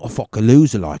African. I'm not a fucking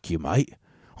loser like you, mate.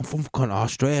 I'm from fucking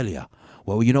Australia.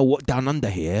 Well, you know what? Down under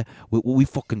here, what we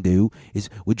fucking do is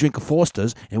we drink a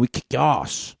Foster's and we kick your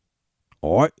ass.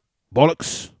 All right,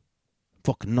 bollocks,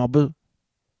 fucking knobber,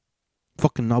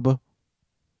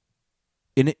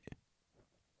 in it.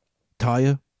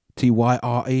 Tyre,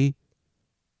 Tyre,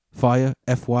 fire,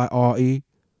 Fyre.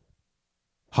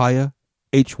 Hire,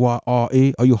 Hyre.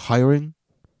 Are you hiring?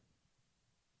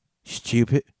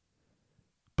 Stupid.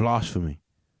 Blasphemy.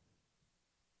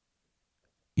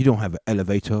 You don't have an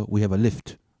elevator. We have a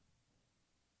lift.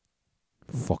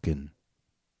 Fucking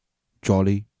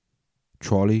trolley.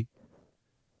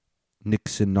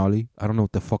 Nixon Nolly. I don't know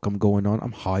what the fuck I'm going on.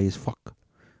 I'm high as fuck.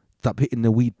 Stop hitting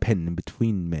the weed pen in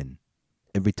between men.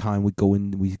 Every time we go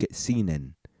in, we get seen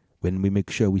in. When we make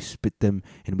sure we spit them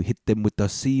and we hit them with the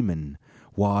semen.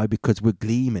 Why? Because we're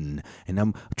gleaming, and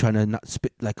I'm trying to not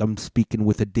spit like I'm speaking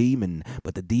with a demon,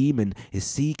 but the demon is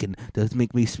seeking to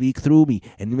make me speak through me,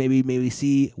 and maybe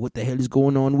see what the hell is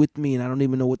going on with me, and I don't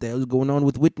even know what the hell is going on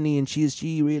with Whitney, and is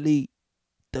she really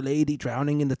the lady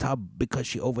drowning in the tub because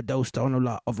she overdosed on a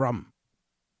lot of rum?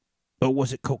 Or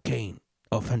was it cocaine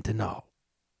or fentanyl?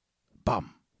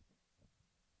 Bum.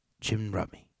 Jim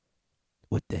Rummy.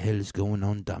 What the hell is going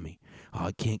on, dummy? Oh,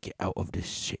 I can't get out of this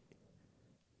shit.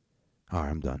 All right,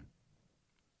 I'm done.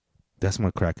 That's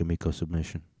my Crack-A-Miko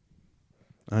submission.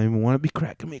 I don't even want to be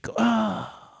Crack-A-Miko.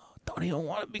 Don't even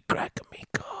want to be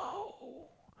Crack-A-Miko.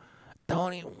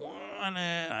 Don't even want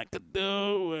it. I could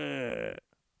do it.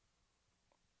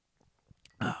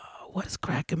 What is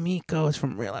Crack-A-Miko? It's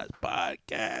from Real Ass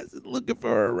Podcast. It's looking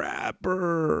for a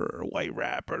rapper, a white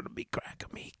rapper to be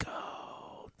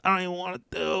Crack-A-Miko. I don't even want to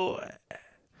do it.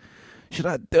 Should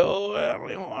I do it? I don't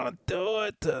even want to do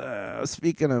it.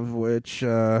 Speaking of which,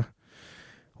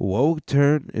 Woke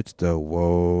Turn. It's the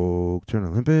Woke Turn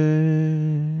Olympics.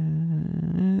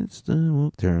 It's the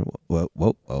Woke Turn. Woke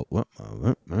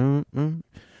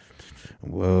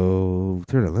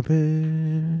Turn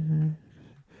Olympics.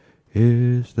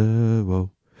 It's the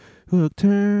Woke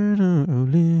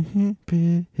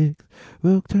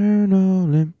Turn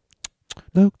Olympics.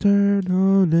 Woke Turn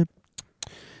Olympics.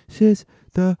 It's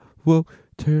the Woke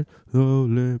Turn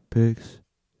Olympics.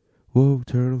 Woke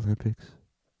Turn Olympics.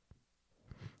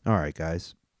 All right,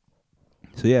 guys.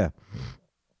 So, yeah.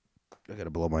 I got to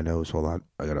blow my nose. Hold on.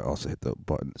 I got to also hit the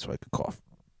button so I can cough.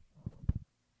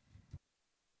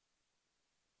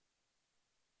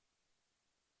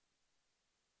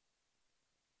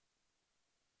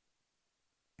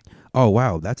 Oh,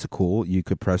 wow. That's cool. You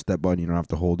could press that button. You don't have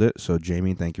to hold it. So,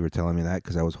 Jamie, thank you for telling me that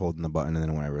because I was holding the button. And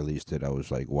then when I released it, I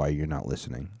was like, why you're not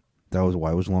listening? That was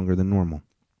why it was longer than normal.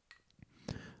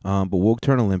 But Woke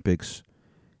Turn Olympics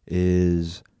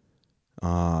is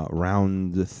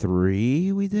round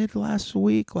 3 we did last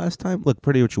time. Look,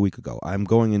 pretty much a week ago. I'm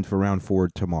going in for round 4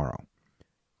 tomorrow.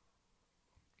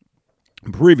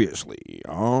 Previously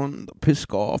on the Piss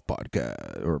Off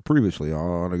podcast, or previously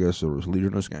on, I guess it was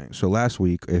Legion of Gang. So last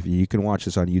week, if you can watch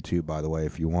this on YouTube, by the way,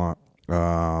 if you want.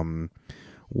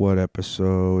 What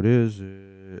episode is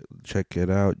it? Check it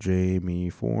out, Jamie,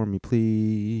 for me,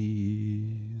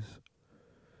 please.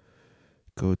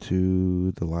 Go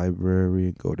to the library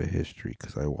and go to history,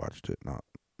 because I watched it not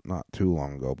too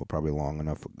long ago, but probably long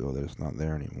enough ago that it's not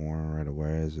there anymore right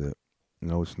away, is it?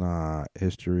 No, it's not.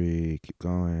 History, keep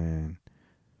going.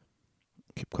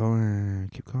 Keep going.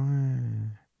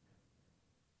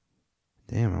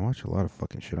 Damn, I watch a lot of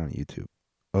fucking shit on YouTube.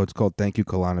 Oh, it's called Thank You,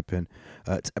 Klonopin.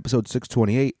 It's episode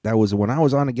 628. That was when I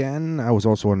was on again. I was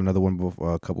also on another one,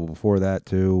 a couple before that,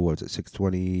 too. What was it,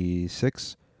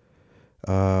 626?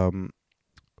 And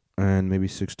maybe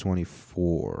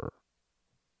 624.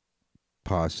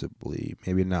 Possibly.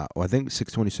 Maybe not. Well, I think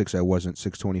 626 I wasn't.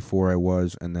 624 I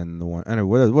was. And then the one...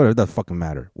 Anyway, whatever, that fucking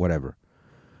matter. Whatever.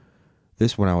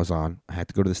 This one I was on, I had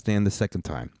to go to the stand the second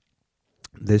time.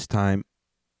 This time...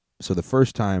 So the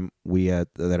first time we had...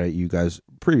 you guys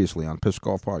previously on Piss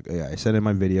Golf Park... Yeah, I sent in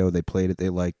my video. They played it. They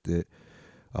liked it.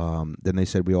 Then they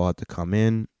said we all had to come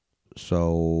in.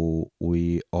 So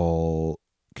we all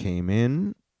came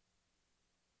in.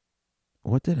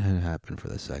 What did happen for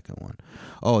the second one?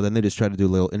 Oh, then they just tried to do a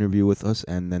little interview with us,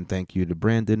 and then thank you to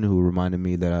Brandon, who reminded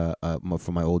me that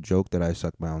for my old joke that I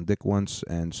sucked my own dick once,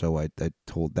 and so I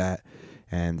told that,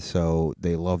 and so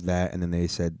they loved that, and then they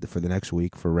said for the next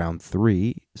week for round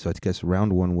 3, so I guess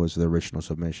round 1 was the original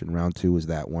submission, round 2 was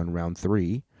that one, round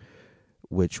 3,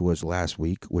 which was last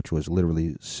week, which was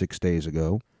literally 6 days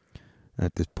ago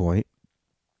at this point,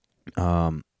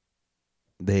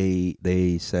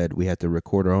 They said we had to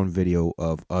record our own video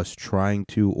of us trying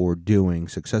to or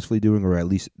successfully doing, or at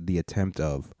least the attempt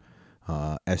of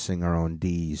S-ing our own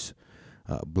D's,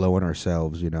 blowing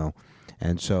ourselves,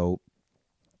 And so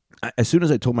as soon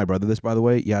as I told my brother this, by the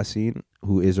way, Yasin,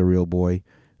 who is a real boy,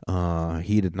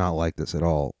 he did not like this at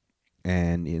all.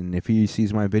 And if he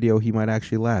sees my video, he might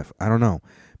actually laugh. I don't know.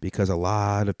 Because a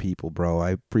lot of people, bro, I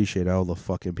appreciate all the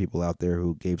fucking people out there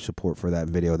who gave support for that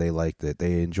video. They liked it.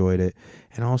 They enjoyed it.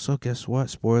 And also, guess what?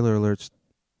 Spoiler alerts.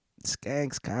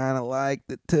 Skanks kind of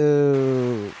liked it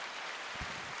too.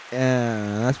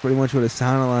 Yeah, that's pretty much what it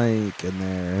sounded like in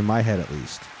there. In my head, at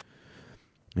least.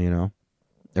 Or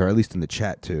at least in the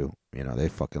chat, too. They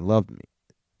fucking loved me.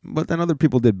 But then other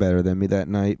people did better than me that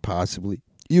night, possibly.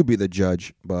 You be the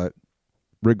judge. But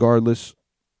regardless,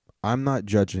 I'm not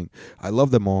judging. I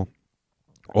love them all.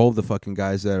 All of the fucking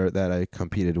guys that I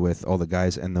competed with, all the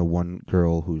guys and the one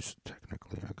girl who's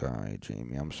technically a guy,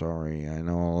 Jamie. I'm sorry. I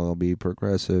know I'll be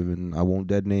progressive and I won't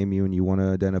dead name you and you want to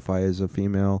identify as a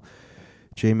female.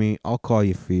 Jamie, I'll call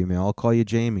you female. I'll call you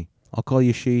Jamie. I'll call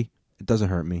you she. It doesn't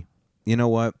hurt me. You know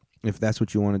what? If that's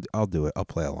what you want to do, I'll do it. I'll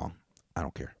play along. I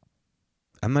don't care.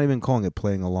 I'm not even calling it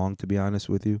playing along, to be honest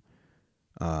with you.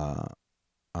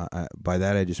 By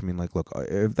that, I just mean, like, look,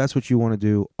 if that's what you want to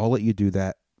do, I'll let you do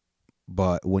that.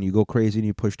 But when you go crazy and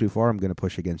you push too far, I'm going to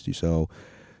push against you. So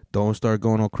don't start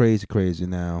going all crazy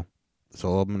now. That's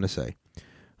all I'm going to say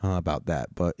about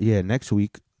that. But, yeah, next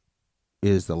week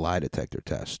is the lie detector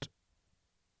test.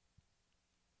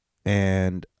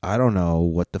 And I don't know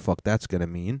what the fuck that's going to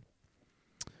mean.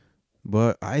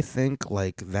 But I think,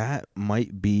 like, that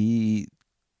might be,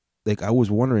 like, I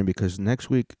was wondering because next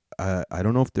week, I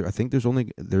don't know if I think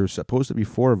there's supposed to be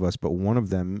 4 of us, but one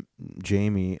of them,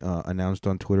 Jamie, announced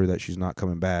on Twitter that she's not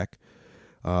coming back.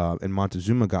 And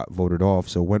Montezuma got voted off,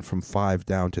 so it went from 5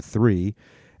 down to 3.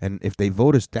 And if they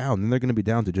vote us down, then they're going to be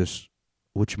down to just,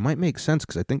 which might make sense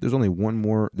because I think there's only one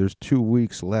more, there's 2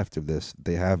 weeks left of this.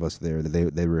 They have us there.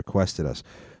 They requested us.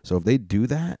 So if they do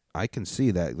that, I can see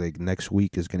that like next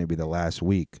week is going to be the last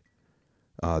week.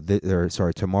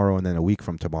 Tomorrow and then a week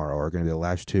from tomorrow are going to be the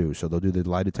last 2. So they'll do the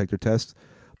lie detector test.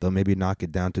 They'll maybe knock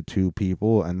it down to 2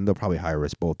 people, and they'll probably hire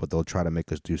us both, but they'll try to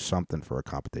make us do something for a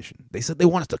competition. They said they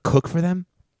want us to cook for them.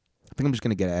 I think I'm just going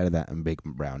to get out of that and bake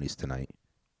brownies tonight.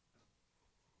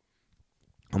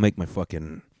 I'll make my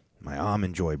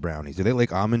Almond Joy brownies. Do they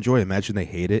like Almond Joy? Imagine they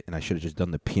hate it, and I should have just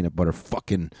done the peanut butter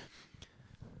fucking...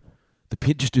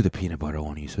 Just do the peanut butter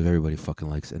one, so everybody fucking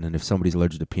likes it. And then if somebody's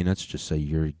allergic to peanuts, just say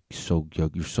you're so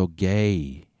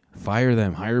gay. Fire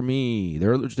them. Hire me.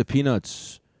 They're allergic to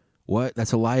peanuts. What?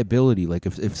 That's a liability. Like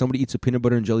if somebody eats a peanut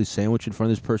butter and jelly sandwich in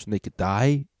front of this person, they could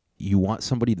die. You want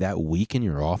somebody that weak in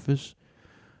your office?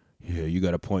 Yeah, you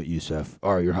got a point, Yusef.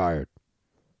 All right, you're hired.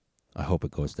 I hope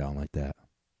it goes down like that.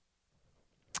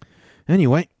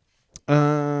 Anyway.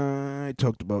 I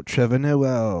talked about Trevor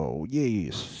Noel.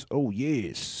 Yes. Oh,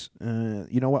 yes.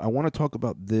 You know what? I want to talk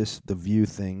about the View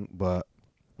thing, but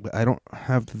I don't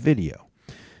have the video.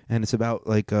 And it's about,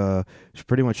 like,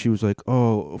 pretty much she was like,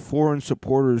 oh, foreign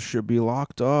supporters should be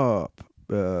locked up.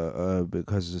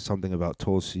 Because it's something about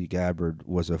Tulsi Gabbard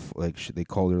was they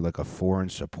called her, like, a foreign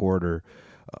supporter.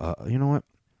 You know what?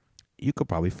 You could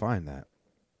probably find that.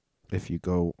 If you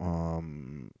go,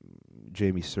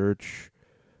 Jamie search...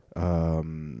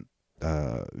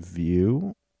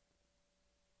 View.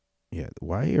 Yeah,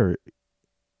 why are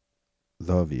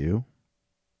the View?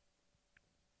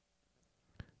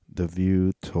 The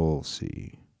View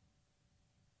Tulsi.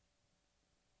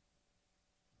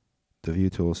 The View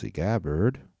Tulsi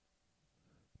Gabbard.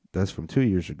 That's from 2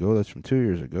 years ago. That's from 2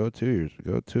 years ago. 2 years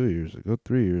ago. 2 years ago.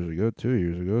 3 years ago. 2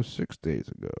 years ago. 6 days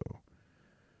ago.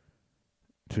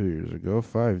 2 years ago.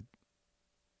 5.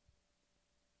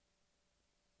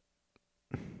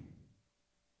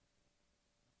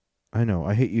 I know.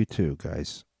 I hate you too,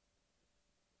 guys.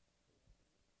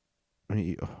 I hate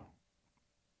you.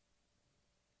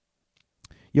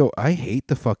 Yo, I hate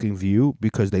the fucking View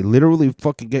because they literally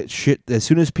fucking get shit. As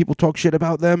soon as people talk shit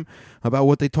about them, about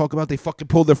what they talk about, they fucking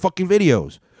pull their fucking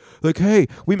videos. Like, hey,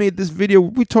 we made this video.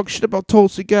 We talk shit about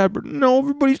Tulsi Gabbard. No,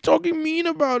 everybody's talking mean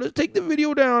about it. Take the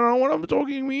video down. I don't want them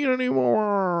talking mean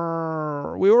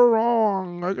anymore. We were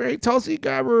wrong. Okay, Tulsi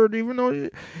Gabbard, even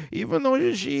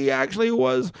though she actually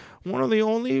was one of the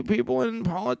only people in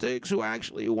politics who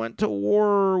actually went to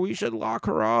war, we should lock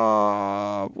her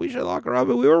up. We should lock her up,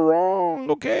 and we were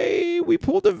wrong. Okay, we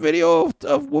pulled a video of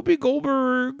Whoopi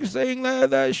Goldberg saying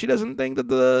that she doesn't think that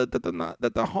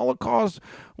the Holocaust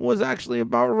was actually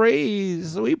about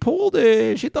race. So we pulled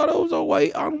it. She thought it was a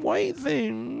white on white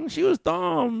thing. She was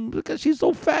dumb because she's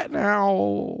so fat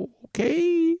now.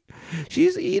 Okay,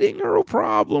 she's eating her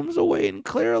problems away, and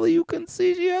clearly you can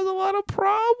see she has a lot of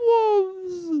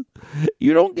problems.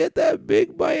 You don't get that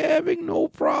big by having no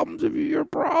problems if you eat your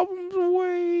problems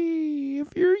away. If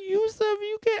you're Yusuf,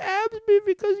 you get abs big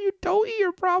because you don't eat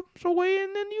your problems away,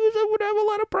 and then Yusuf would have a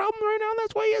lot of problems right now.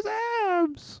 That's why he has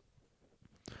abs.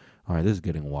 All right, this is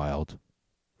getting wild.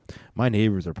 My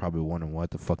neighbors are probably wondering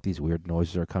what the fuck these weird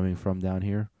noises are coming from down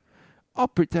here. I'll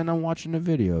pretend I'm watching a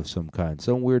video of some kind,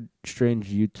 some weird, strange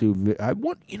YouTube.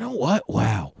 You know what?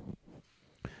 Wow.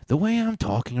 The way I'm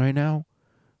talking right now,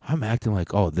 I'm acting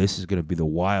like, oh, this is going to be the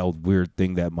wild, weird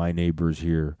thing that my neighbors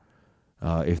hear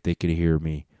if they can hear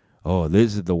me. Oh,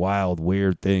 this is the wild,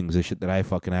 weird things, the shit that I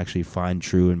fucking actually find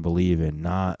true and believe in,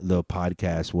 not the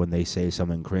podcast when they say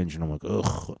something cringe and I'm like,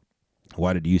 ugh,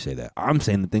 why did you say that? I'm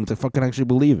saying the things I fucking actually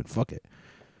believe in. Fuck it.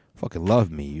 Fucking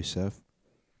love me, Yusuf.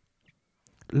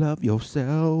 Love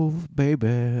yourself,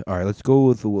 baby. All right, let's go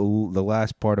with the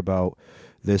last part about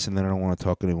this, and then I don't want to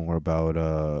talk anymore about,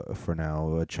 for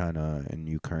now, China and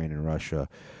Ukraine and Russia.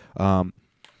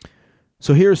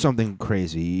 So here's something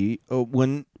crazy.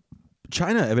 When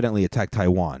China evidently attacked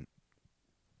Taiwan,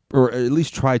 or at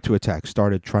least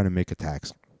started trying to make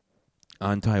attacks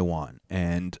on Taiwan,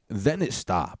 and then it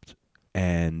stopped.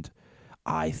 And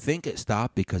I think it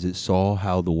stopped because it saw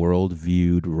how the world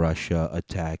viewed Russia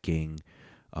attacking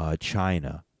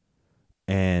China,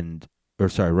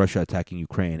 Russia attacking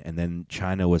Ukraine, and then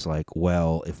China was like,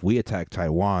 well, if we attack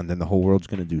Taiwan, then the whole world's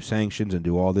going to do sanctions and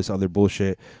do all this other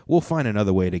bullshit. We'll find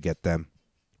another way to get them,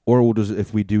 or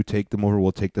if we do take them over,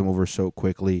 we'll take them over so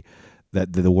quickly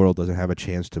that the world doesn't have a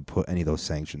chance to put any of those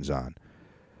sanctions on.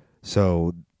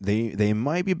 So they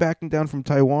might be backing down from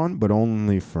Taiwan, but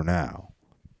only for now.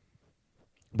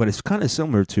 But it's kind of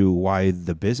similar to why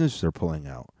the businesses are pulling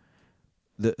out.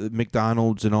 The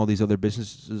McDonald's and all these other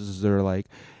businesses are like,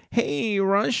 hey,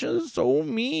 Russia's so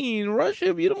mean. Russia,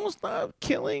 if you don't stop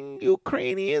killing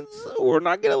Ukrainians, we're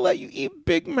not going to let you eat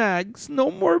Big Macs. No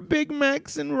more Big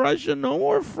Macs in Russia. No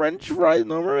more French fries.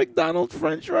 No more McDonald's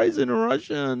French fries in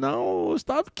Russia. No,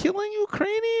 stop killing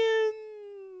Ukrainians.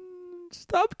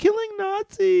 Stop killing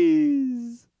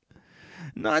Nazis.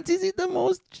 Nazis eat the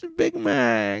most Big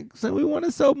Macs, and we want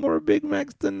to sell more Big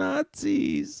Macs to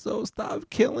Nazis. So stop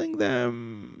killing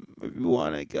them. If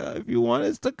you want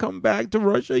us to come back to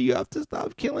Russia, you have to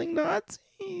stop killing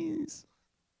Nazis.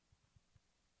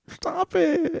 Stop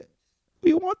it.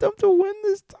 We want them to win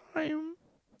this time.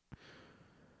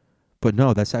 But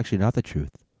no, that's actually not the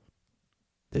truth.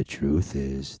 The truth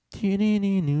is,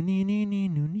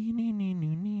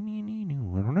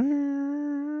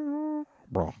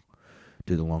 bro.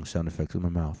 Do the long sound effects with my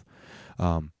mouth.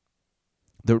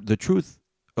 The truth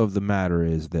of the matter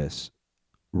is this: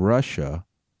 Russia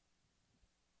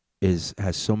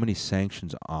has so many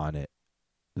sanctions on it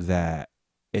that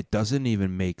it doesn't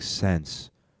even make sense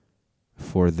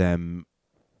for them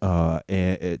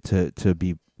to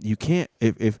be. You can't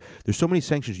if there's so many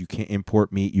sanctions, you can't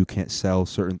import meat, you can't sell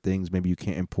certain things, maybe you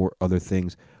can't import other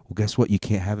things. Well, guess what? You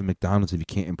can't have a McDonald's if you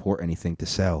can't import anything to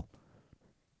sell.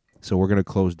 So we're going to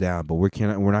close down, but we're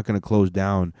not going to close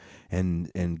down,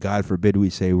 and God forbid we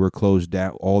say we're closed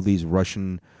down. All these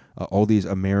all these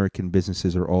American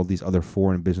businesses or all these other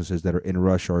foreign businesses that are in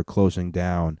Russia are closing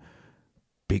down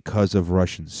because of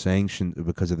Russian sanctions,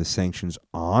 because of the sanctions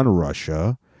on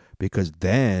Russia, because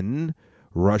then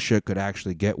Russia could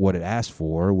actually get what it asked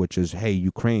for, which is, hey,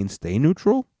 Ukraine, stay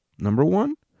neutral, number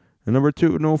one, and number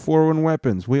two, no foreign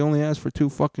weapons. We only asked for two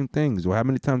fucking things. Well, how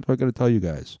many times am I going to tell you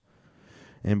guys?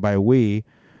 And by we,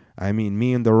 I mean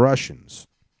me and the Russians.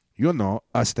 You know,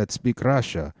 us that speak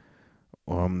Russia.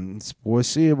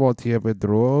 Спасибо тебе,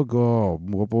 дорого.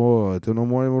 Ты на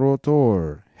мой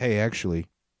ротор. Hey, actually.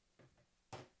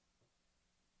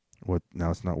 What, now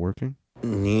it's not working?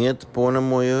 Нет,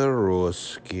 по-моему,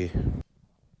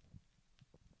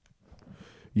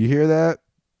 You hear that?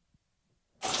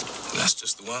 That's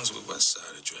just the ones with West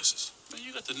Side addresses. Man,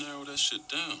 you got to narrow that shit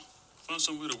down. Find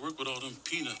some way to work with all them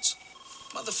peanuts.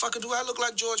 Motherfucker, do I look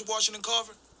like George Washington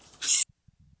Carver?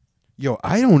 Yo,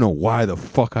 I don't know why the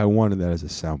fuck I wanted that as a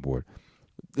soundboard.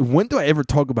 When do I ever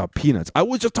talk about peanuts? I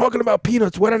was just talking about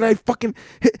peanuts. Why didn't I fucking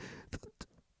hit?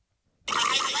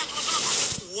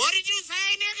 What did you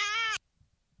say, nigga?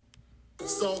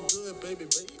 It's all good, baby.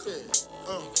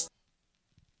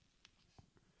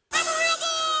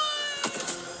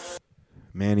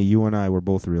 Manny, you and I were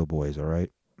both real boys, all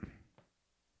right?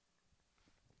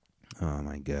 Oh,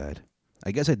 my God.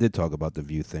 I guess I did talk about the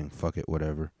View thing. Fuck it,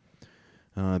 whatever.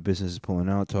 Business is pulling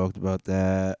out. Talked about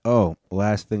that. Oh,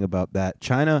 last thing about that.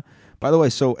 China, by the way,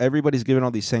 so everybody's giving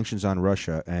all these sanctions on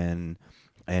Russia, and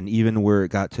even where it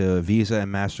got to Visa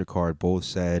and MasterCard both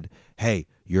said, hey,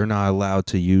 you're not allowed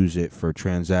to use it for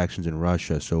transactions in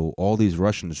Russia. So all these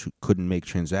Russians who couldn't make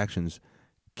transactions,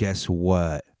 guess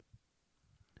what?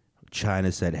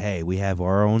 China said, hey, we have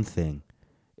our own thing.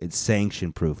 It's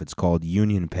sanction proof. It's called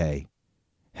Union Pay.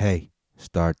 Hey,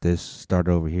 start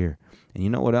over here. And you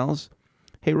know what else?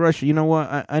 Hey, Russia, you know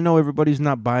what? I know everybody's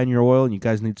not buying your oil and you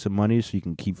guys need some money so you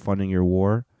can keep funding your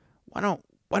war. Why don't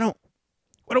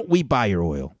we buy your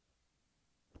oil?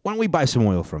 Why don't we buy some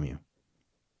oil from you?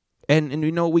 And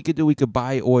you know what we could do? We could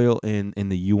buy oil in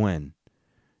the UN,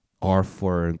 our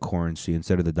foreign currency,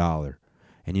 instead of the dollar.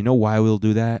 And you know why we'll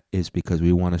do that? Is because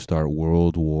we want to start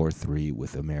World War III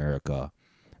with America.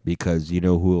 Because you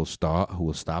know who will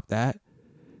stop that?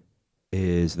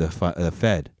 Is the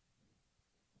Fed.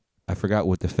 I forgot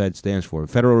what the Fed stands for.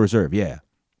 Federal Reserve, yeah.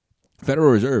 Federal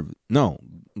Reserve, no.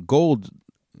 Gold,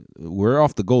 we're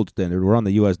off the gold standard. We're on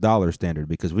the U.S. dollar standard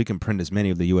because we can print as many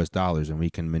of the U.S. dollars and we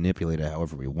can manipulate it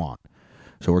however we want.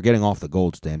 So we're getting off the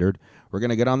gold standard. We're going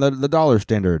to get on the dollar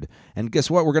standard. And guess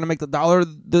what? We're going to make the dollar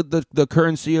the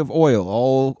currency of oil.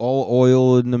 All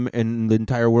oil in the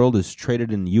entire world is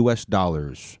traded in U.S.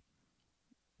 dollars.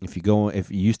 If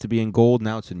it used to be in gold,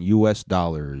 now it's in U.S.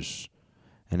 dollars.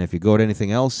 And if you go to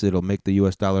anything else, it'll make the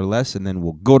U.S. dollar less, and then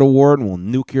we'll go to war and we'll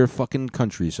nuke your fucking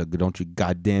country. So don't you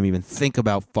goddamn even think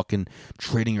about fucking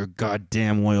trading your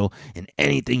goddamn oil in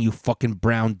anything, you fucking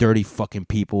brown, dirty fucking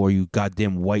people, or you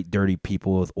goddamn white, dirty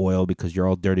people with oil, because you're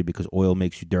all dirty because oil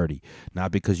makes you dirty.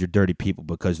 Not because you're dirty people,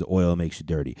 because the oil makes you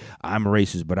dirty. I'm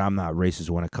racist, but I'm not racist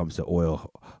when it comes to oil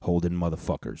holding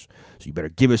motherfuckers. So you better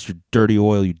give us your dirty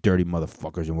oil, you dirty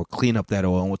motherfuckers, and we'll clean up that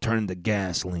oil, and we'll turn it into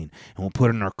gasoline, and we'll put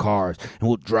it in our cars, and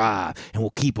we'll drive, and we'll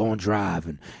keep on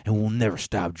driving, and we'll never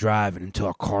stop driving until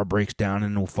our car breaks down,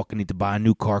 and we'll fucking need to buy a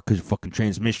new car because your fucking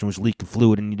transmission was leaking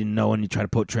fluid and you didn't know, and you try to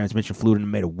put transmission fluid in and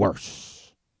it made it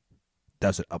worse.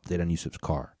 That's an update on Yusuf's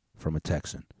car from a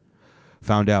Texan.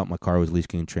 Found out my car was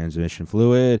leaking transmission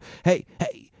fluid. Hey,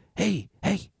 do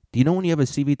you know when you have a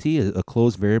CVT, a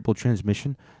closed variable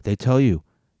transmission, they tell you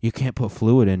can't put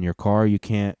fluid in your car,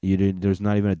 there's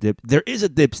not even a dip. There is a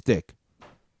dipstick.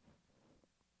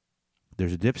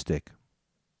 There's a dipstick.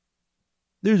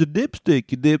 There's a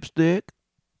dipstick, you dipstick.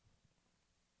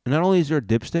 And not only is there a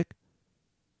dipstick,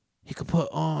 you can put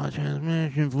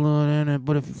transmission fluid in it,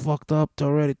 but if you fucked up, it's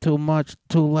already too much,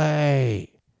 too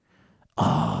late.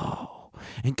 Oh.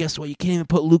 And guess what? You can't even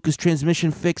put Lucas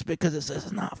transmission fix because it says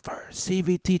it's not for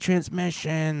CVT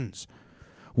transmissions.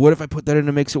 What if I put that in and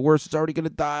it makes it worse? It's already going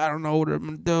to die. I don't know what I'm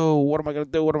going to do. What am I going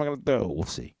to do? We'll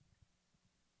see.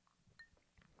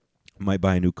 Might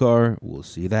buy a new car. We'll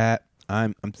see that.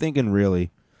 I'm thinking really,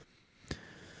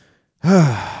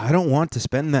 I don't want to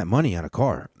spend that money on a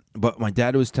car. But my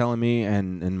dad was telling me,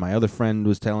 and my other friend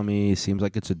was telling me, it seems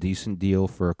like it's a decent deal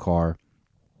for a car.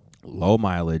 Low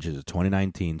mileage. It's a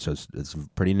 2019, so it's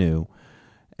pretty new.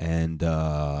 And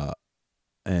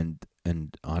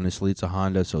honestly, it's a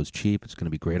Honda, so it's cheap. It's going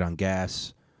to be great on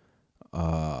gas.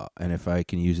 And if I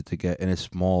can use it and it's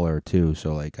smaller too,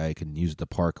 so like I can use it to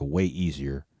park way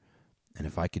easier. And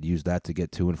if I could use that to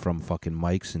get to and from fucking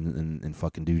mics and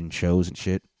fucking doing shows and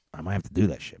shit, I might have to do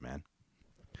that shit, man.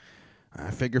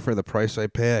 I figure for the price I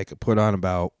pay, I could put on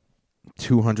about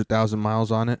 200,000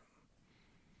 miles on it.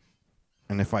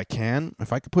 And if I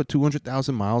could put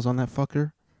 200,000 miles on that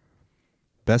fucker,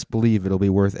 best believe it'll be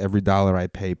worth every dollar I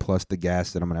pay plus the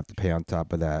gas that I'm going to have to pay on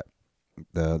top of that,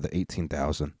 the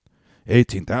 18,000.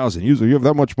 18,000? Usually you have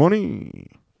that much money?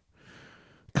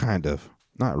 Kind of.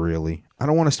 Not really. I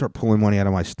don't want to start pulling money out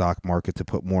of my stock market to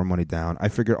put more money down. I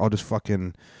figure I'll just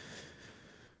fucking...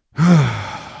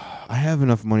 I have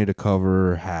enough money to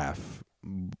cover half.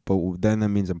 But then that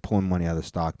means I'm pulling money out of the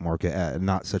stock market at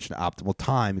not such an optimal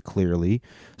time, clearly.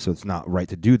 So it's not right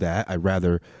to do that. I'd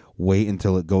rather wait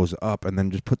until it goes up and then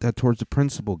just put that towards the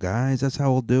principal, guys. That's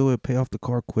how I'll do it. Pay off the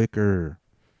car quicker.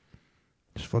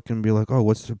 Just fucking be like, oh,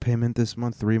 what's the payment this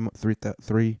month?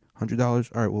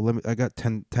 $300? All right, well, I got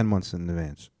 10 months in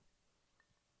advance.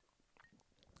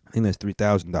 I think that's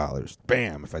 $3,000.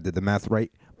 Bam. If I did the math right,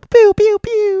 Pew, pew,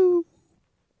 pew.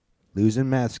 Losing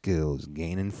math skills,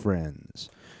 gaining friends.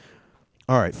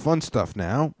 All right, fun stuff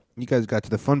now. You guys got to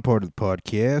the fun part of the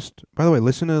podcast. By the way,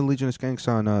 listen to Legion of Skanks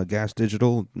on Gas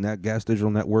Digital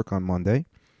Network on Monday.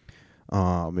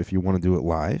 If you want to do it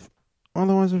live.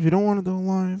 Otherwise, if you don't want to do it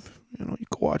live, you can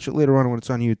watch it later on when it's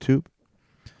on YouTube.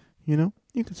 You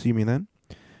can see me then.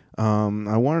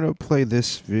 I wanted to play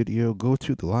this video. Go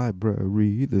to the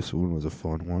library. This one was a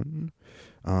fun one.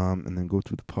 And then go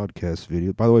to the podcast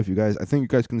video. By the way, I think you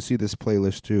guys can see this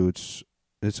playlist too.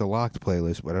 It's a locked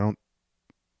playlist, but I don't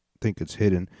think it's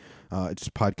hidden. It's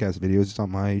podcast videos. It's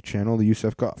on my channel, the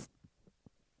Yusef Goff.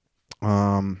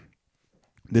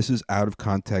 This is Out of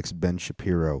Context Ben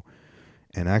Shapiro.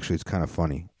 And actually, it's kind of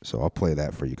funny. So I'll play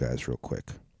that for you guys real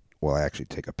quick while I actually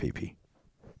take a pee-pee.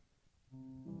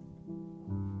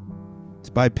 It's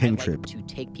by Ping Trip. To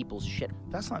take people's shit.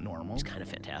 That's not normal. It's kind of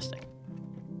fantastic.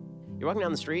 You're walking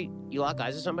down the street, you lock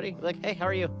eyes with somebody, you're like, hey, how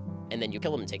are you? And then you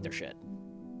kill them and take their shit.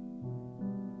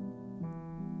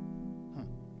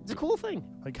 It's a cool thing.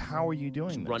 Like, how are you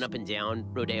doing this? Run up and down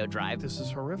Rodeo Drive. This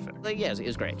is horrific. Like, yeah, it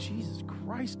was great. Jesus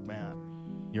Christ, man.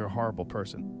 You're a horrible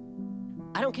person.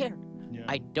 I don't care. Yeah.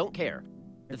 I don't care.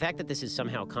 The fact that this is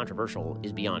somehow controversial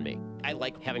is beyond me. I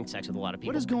like having sex with a lot of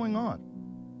people. What is going on?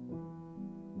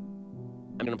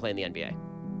 I'm going to play in the NBA.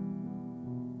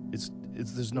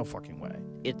 There's no fucking way.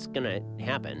 It's going to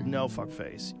happen. No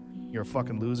fuckface. You're a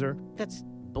fucking loser. That's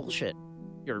bullshit.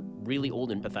 You're really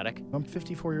old and pathetic. I'm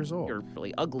 54 years old. You're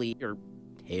really ugly. You're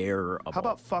terrible. How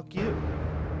about fuck you?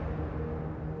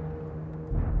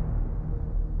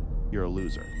 You're a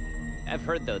loser. I've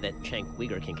heard, though, that Cenk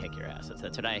Uygur can kick your ass.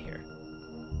 That's what I hear.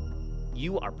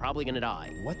 You are probably going to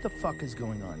die. What the fuck is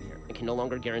going on here? I can no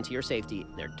longer guarantee your safety.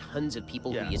 There are tons of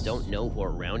people Yes. who you don't know who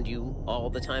are around you all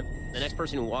the time. The next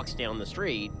person who walks down the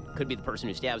street could be the person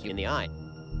who stabs you in the eye.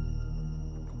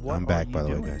 What I'm are back, you by the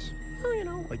way, doing? guys.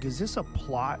 Oh, Like, is this a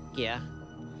plot? Yeah.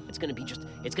 It's going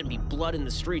to be blood in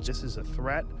the streets. This is a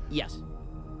threat? Yes.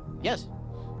 Yes.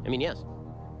 I mean, yes.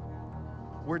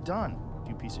 We're done,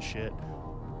 you piece of shit.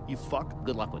 You fuck.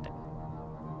 Good luck with it.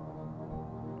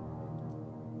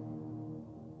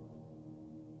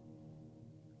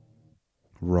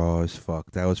 Raw as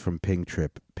fuck. That was from Ping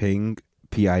Trip. Ping,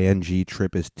 P-I-N-G,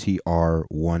 Trip is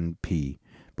T-R-1-P.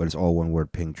 But it's all one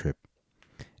word, Ping Trip.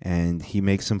 And he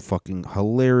makes some fucking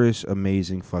hilarious,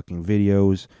 amazing fucking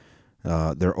videos.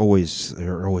 They're always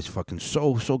fucking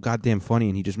so goddamn funny.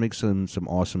 And he just makes some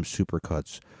awesome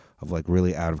supercuts of like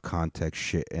really out of context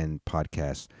shit and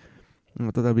podcasts. I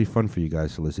thought that'd be fun for you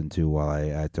guys to listen to while I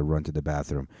had to run to the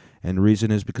bathroom. And the reason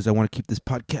is because I want to keep this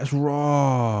podcast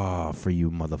raw for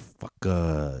you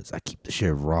motherfuckers. I keep the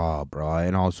shit raw, bro.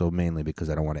 And also mainly because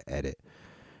I don't want to edit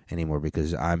anymore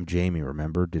because I'm Jamie,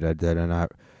 remember? Did I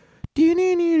not?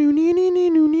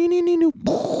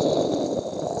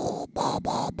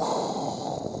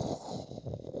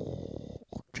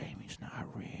 Jamie's not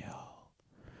real.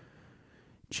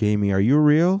 Jamie, are you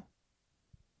real?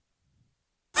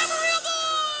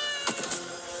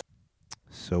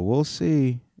 So we'll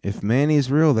see. If Manny's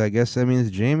real, I guess that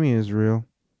means Jamie is real.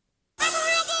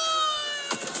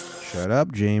 Shut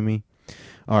up, Jamie.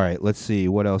 All right, let's see.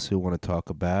 What else we want to talk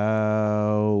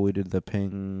about? We did the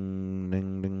ping,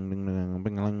 ding, ding, ding, ding,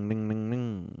 bing, ding, ding, ding,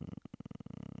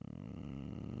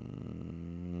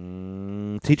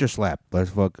 ding. Teacher slap.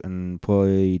 Let's fucking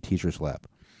play teacher slap.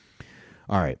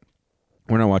 All right.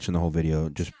 We're not watching the whole video.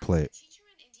 Just play it.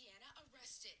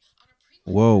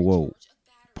 Whoa.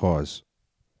 Pause.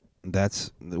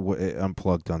 That's it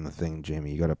unplugged on the thing,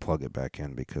 Jamie. You got to plug it back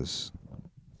in because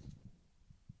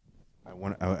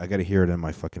I got to hear it in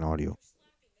my fucking audio.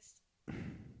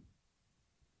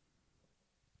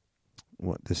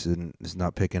 What? This is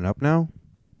not picking up now?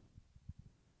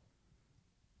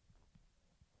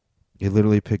 It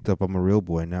literally picked up I'm a Real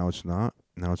Boy. Now it's not.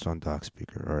 Now it's on dock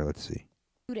speaker. All right, let's see.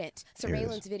 Student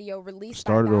surveillance video released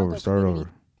Start by it over. Start it over.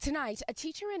 Tonight, a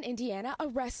teacher in Indiana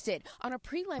arrested on a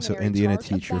preliminary So Indiana charge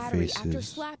teacher of battery after faces-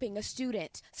 slapping a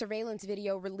student. Surveillance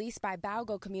video released by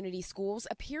Balgo Community Schools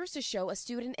appears to show a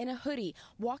student in a hoodie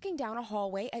walking down a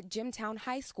hallway at Jimtown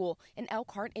High School in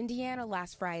Elkhart, Indiana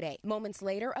last Friday. Moments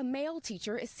later, a male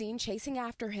teacher is seen chasing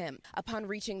after him. Upon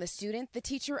reaching the student, the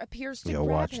teacher appears to Yo,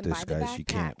 grab watch him this, by the guys. You backpack.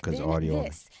 can't 'cause Then audio.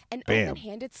 this, an Bam.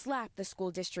 open-handed slap, the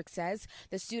school district says,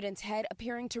 the student's head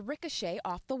appearing to ricochet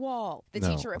off the wall. The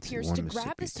No, teacher let's see, appears one to grab the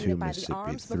Mississippi. student by the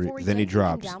arms before then he yanking him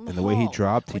drops. down the And the way he hall.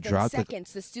 dropped, Within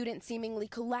seconds, the student seemingly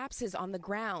collapses on the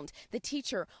ground, the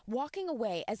teacher walking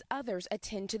away as others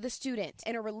attend to the student.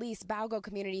 In a release, Balgo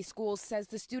Community Schools says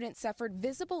the student suffered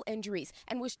visible injuries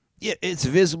and was... Yeah, it's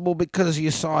visible because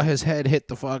you saw his head hit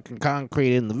the fucking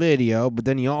concrete in the video, but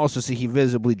then you also see he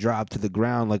visibly dropped to the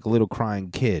ground like a little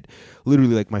crying kid.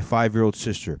 Literally like my 5-year-old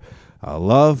sister. I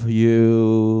love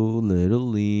you, little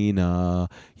Lena.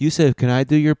 Yusef, can I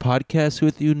do your podcast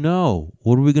with you? No.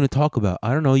 What are we going to talk about?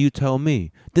 I don't know. You tell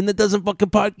me. Then that doesn't fucking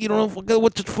you don't know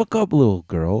what the fuck up, little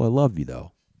girl. I love you,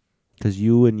 though. Because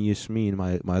you and Yasmin,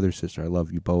 my other sister, I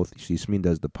love you both. Yasmin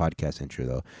does the podcast intro,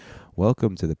 though.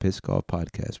 Welcome to the Piss Golf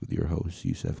Podcast with your host,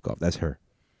 Yusef Golf. That's her.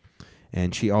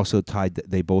 And she also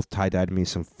they both tie-dyed me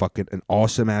an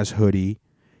awesome-ass hoodie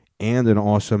and an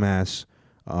awesome-ass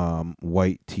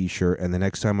white t-shirt. And the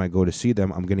next time I go to see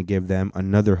them, I'm going to give them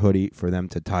another hoodie for them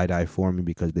to tie-dye for me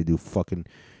because they do fucking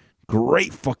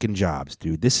great fucking jobs,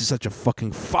 dude. This is such a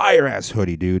fucking fire-ass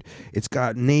hoodie, dude. It's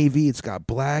got navy, it's got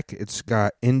black, it's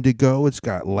got indigo, it's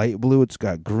got light blue, it's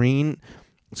got green,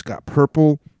 it's got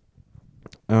purple.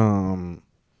 I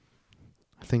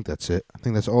think that's it. I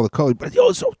think that's all the colors. But yo,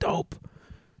 it's so dope.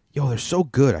 Yo, they're so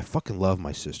good. I fucking love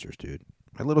my sisters, dude.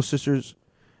 My little sisters,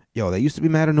 yo, they used to be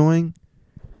mad annoying.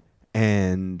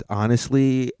 And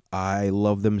honestly, I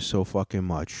love them so fucking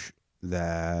much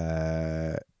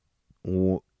that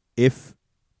if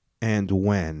and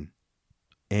when,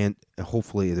 and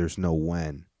hopefully there's no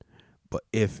when, but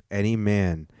if any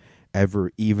man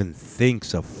ever even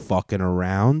thinks of fucking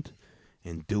around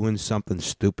and doing something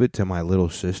stupid to my little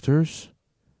sisters,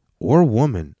 or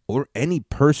woman, or any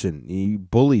person, you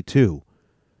bully too,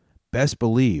 best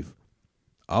believe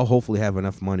I'll hopefully have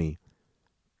enough money.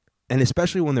 And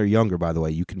especially when they're younger, by the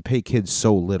way, you can pay kids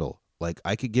so little. Like,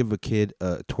 I could give a kid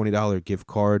a $20 gift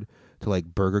card to,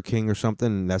 like, Burger King or something,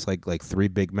 and that's, like 3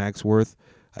 Big Macs worth,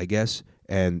 I guess.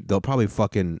 And they'll probably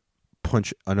fucking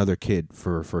punch another kid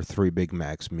for 3 Big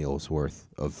Macs meals worth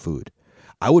of food.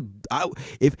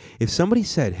 If somebody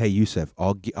said, "Hey, Yusef,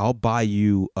 I'll buy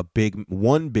you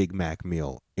one Big Mac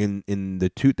meal," in the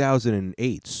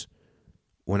 2008s,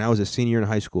 when I was a senior in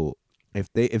high school,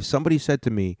 if somebody said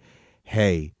to me,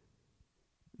 "Hey,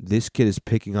 this kid is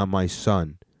picking on my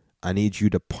son. I need you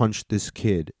to punch this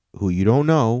kid who you don't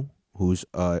know, who's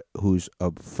a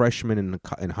freshman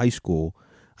in high school.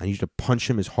 I need you to punch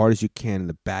him as hard as you can in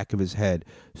the back of his head,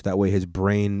 so that way his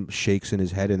brain shakes in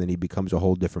his head and then he becomes a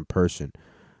whole different person,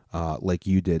 like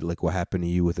you did, like what happened to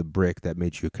you with a brick that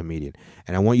made you a comedian.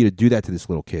 And I want you to do that to this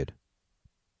little kid.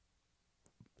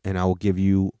 And I will give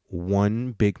you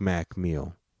 1 Big Mac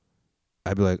meal."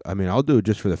 I'd be like, I'll do it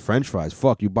just for the French fries.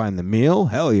 Fuck, you buying the meal?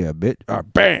 Hell yeah, bitch.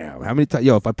 Bam. How many times?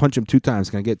 Yo, if I punch him 2 times,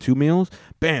 can I get 2 meals?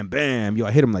 Bam, bam. Yo,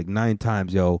 I hit him like 9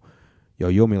 times. Yo,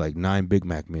 you owe me like 9 Big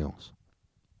Mac meals.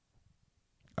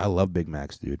 I love Big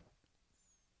Macs, dude.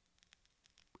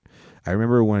 I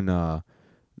remember when in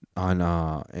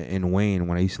Wayne,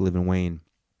 when I used to live in Wayne,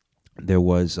 there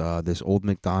was this old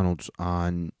McDonald's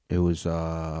on. It was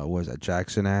at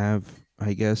Jackson Ave,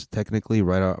 I guess, technically,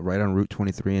 right on Route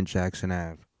 23 in Jackson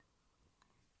Ave.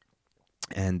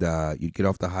 And you'd get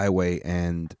off the highway,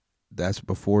 and that's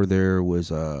before there was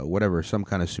some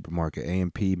kind of supermarket,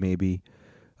 A&P maybe.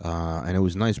 And it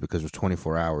was nice because it was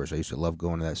 24 hours. I used to love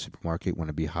going to that supermarket when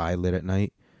it'd be high lit at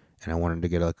night, and I wanted to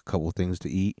get like a couple of things to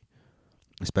eat,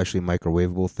 especially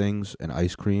microwavable things and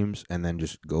ice creams, and then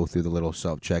just go through the little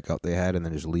self-checkout they had and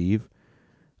then just leave.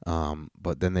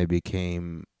 But then they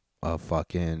became a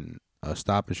fucking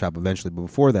Stop and Shop eventually. But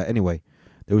before that, anyway,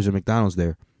 there was a McDonald's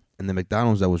there. And the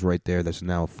McDonald's that was right there, that's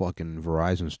now a fucking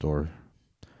Verizon store.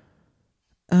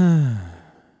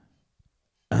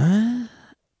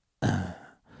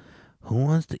 Who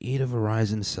wants to eat a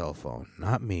Verizon cell phone?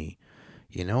 Not me.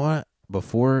 You know what?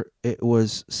 Before it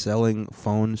was selling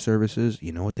phone services,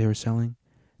 you know what they were selling?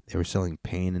 They were selling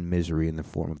pain and misery in the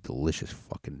form of delicious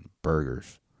fucking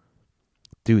burgers.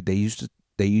 Dude, they used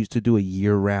to do a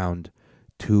year-round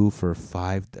 2 for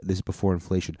 $5. This is before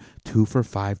inflation. 2 for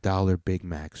 $5 Big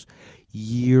Macs,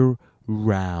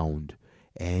 year-round,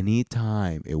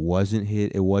 anytime. It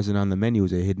wasn't on the menu. It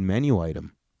was a hidden menu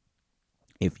item.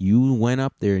 If you went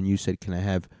up there and you said, "Can I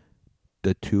have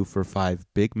the 2 for $5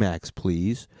 Big Macs,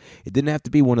 please?" It didn't have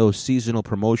to be one of those seasonal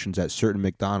promotions at certain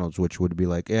McDonald's, which would be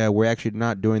like, "Yeah, we're actually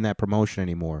not doing that promotion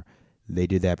anymore." They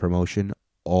did that promotion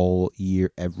all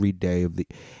year, every day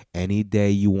any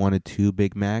day you wanted 2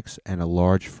 Big Macs and a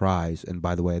large fries. And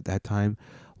by the way, at that time,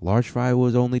 large fry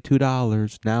was only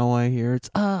 $2. Now I hear it's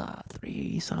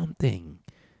 $3 something.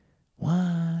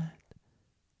 What?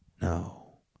 No.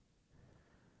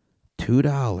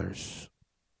 $2.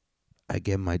 I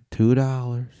get my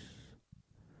 $2.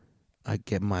 I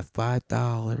get my $5,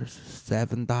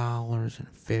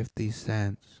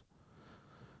 $7.50.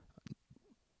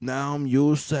 Now I'm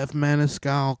Yusef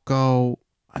Maniscalco.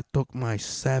 I took my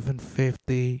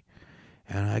 $7.50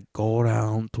 and I go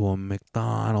down to a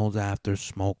McDonald's after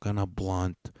smoking a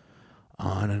blunt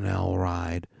on an L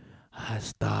ride. I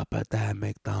stop at that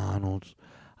McDonald's.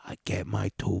 I get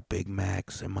my 2 Big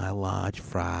Macs and my large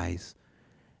fries.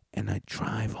 And I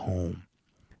drive home.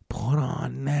 Put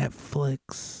on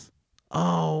Netflix.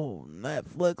 Oh,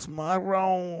 Netflix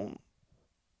Maroon.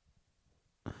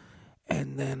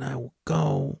 And then I will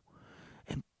go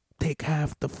and take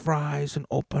half the fries and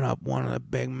open up one of the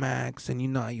Big Macs. And you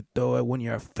know how you do it when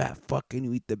you're a fat fuck and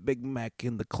you eat the Big Mac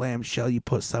in the clamshell. You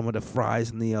put some of the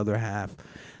fries in the other half.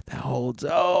 That holds,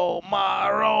 oh,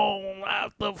 Maroon,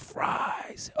 half the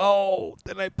fries. Oh,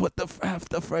 then I put half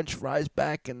the French fries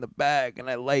back in the bag and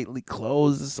I lightly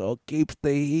close it so it keeps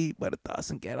the heat, but it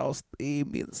doesn't get all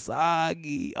steamy and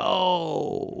soggy.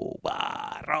 Oh,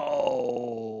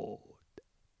 Maroon.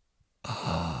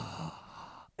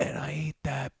 And I eat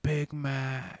that Big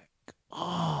Mac.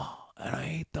 Oh, and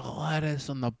I eat the lettuce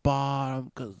on the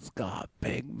bottom because it's got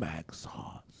Big Mac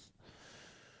sauce.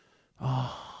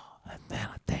 Oh, and then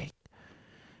I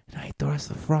eat the rest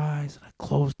of the fries and I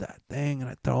close that thing and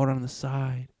I throw it on the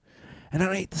side. And then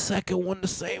I eat the second one the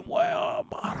same way. Oh,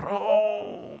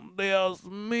 Maroon, Dios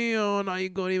mío. Now you're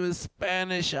going even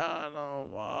Spanish on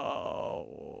them.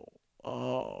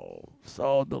 Oh,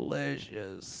 so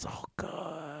delicious, so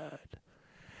good.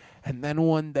 And then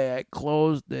one day I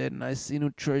closed it and I see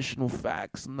nutritional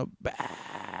facts in the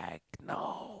back.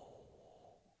 No.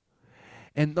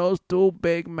 And those 2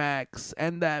 Big Macs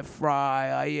and that fry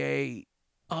I ate,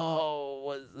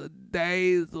 was a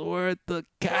day's worth of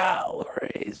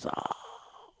calories. Oh.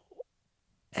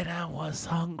 And I was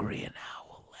hungry an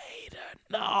hour later.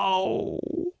 No.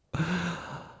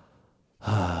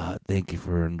 Thank you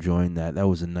for enjoying that. That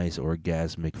was a nice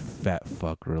orgasmic fat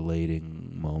fuck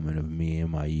relating moment of me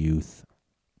in my youth.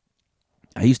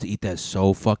 I used to eat that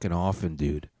so fucking often,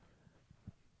 dude.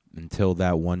 Until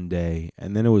that one day.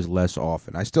 And then it was less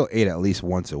often. I still ate at least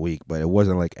once a week, but it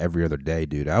wasn't like every other day,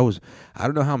 dude. I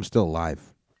don't know how I'm still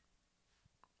alive.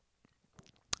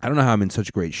 I don't know how I'm in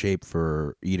such great shape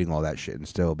for eating all that shit and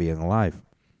still being alive.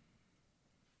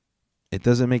 It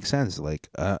doesn't make sense. Like,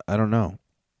 I don't know.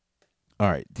 All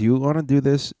right, do you want to do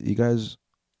this? You guys,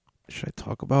 should I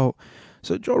talk about?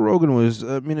 So Joe Rogan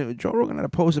had a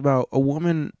post about a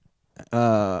woman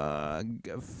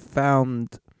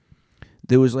found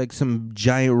there was like some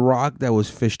giant rock that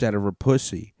was fished out of her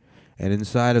pussy. And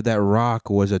inside of that rock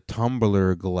was a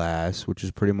tumbler glass, which is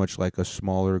pretty much like a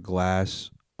smaller glass,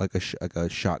 like a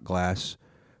shot glass,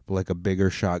 but like a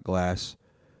bigger shot glass.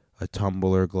 A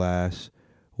tumbler glass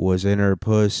was in her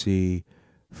pussy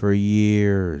for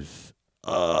years.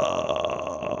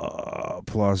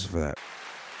 Applause for that.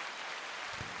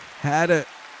 Had a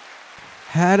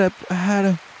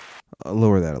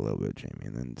lower that a little bit, Jamie,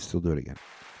 and then still do it again.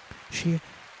 She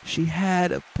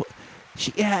had a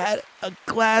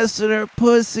glass in her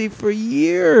pussy for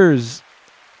years.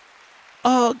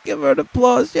 Oh, give her an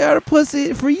applause. She had her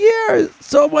pussy for years,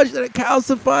 so much that it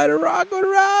calcified her rock going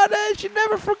around, and she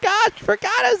never forgot. She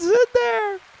forgot it's in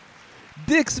there.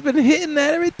 Dick's been hitting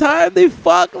that every time they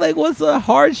fuck. Like, what's the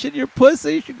hard shit in your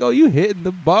pussy? You should go, you hitting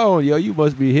the bone. Yo, you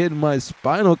must be hitting my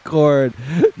spinal cord.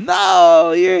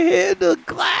 No, you're hitting the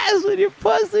glass with your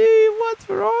pussy. What's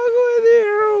wrong with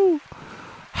you?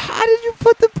 How did you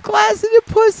put the glass in your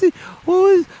pussy?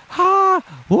 What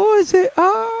was it?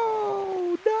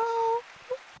 Oh, no.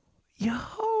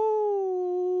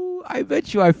 Yo. I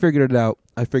bet you I figured it out.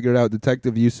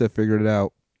 Detective Yusef figured it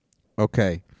out.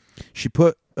 Okay.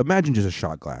 Imagine just a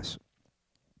shot glass.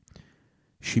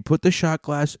 She put the shot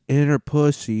glass in her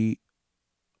pussy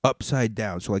upside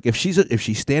down. So like if she's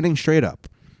standing straight up,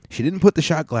 she didn't put the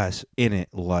shot glass in it,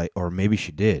 or maybe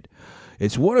she did.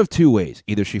 It's one of two ways.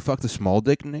 Either she fucked a small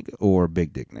dick nigga or a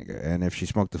big dick nigga. And if she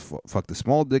fucked the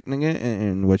small dick nigga,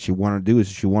 and what she wanted to do is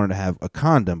she wanted to have a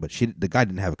condom, but the guy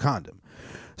didn't have a condom.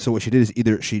 So what she did is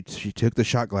either she took the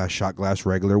shot glass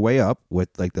regular way up with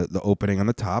like the opening on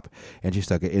the top, and she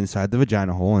stuck it inside the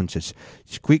vagina hole and just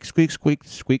squeak,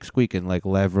 and like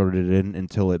levered it in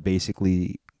until it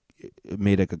basically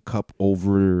made like a cup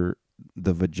over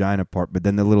the vagina part. But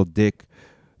then the little dick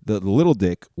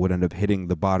would end up hitting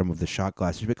the bottom of the shot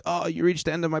glass. She'd be like, "Oh, you reached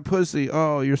the end of my pussy.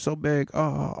 Oh, you're so big.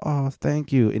 Oh,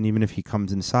 thank you." And even if he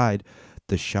comes inside,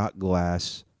 the shot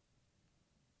glass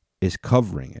is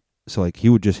covering it. So like he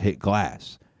would just hit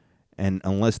glass, and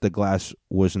unless the glass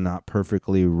was not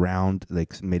perfectly round,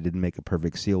 like didn't make a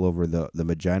perfect seal over the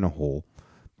vagina hole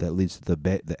that leads to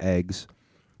the eggs,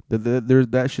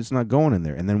 that shit's not going in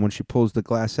there. And then when she pulls the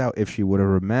glass out, if she would have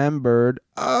remembered,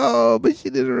 but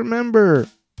she didn't remember.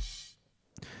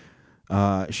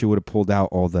 She would have pulled out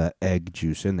all the egg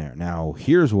juice in there. Now,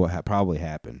 here's what probably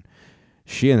happened.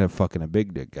 She ended up fucking a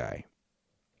big dick guy.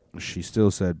 She still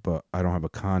said, but I don't have a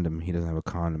condom. He doesn't have a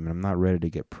condom, and I'm not ready to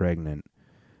get pregnant.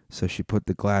 So she put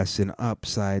the glass in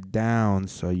upside down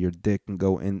so your dick can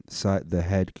go inside, the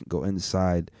head can go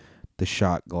inside the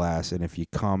shot glass. And if you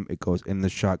come, it goes in the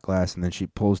shot glass, and then she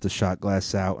pulls the shot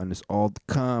glass out, and it's all to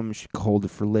come. She can hold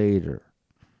it for later.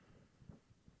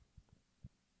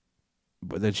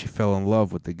 But then she fell in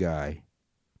love with the guy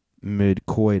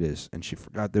mid-coitus, and she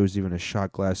forgot there was even a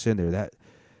shot glass in there.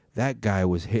 That guy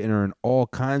was hitting her in all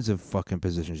kinds of fucking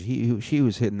positions. She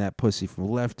was hitting that pussy from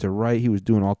left to right. He was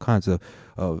doing all kinds of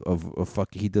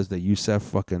fucking. He does the Yusef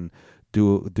fucking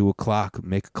do a clock,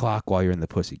 make a clock while you're in the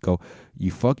pussy.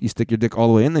 You stick your dick all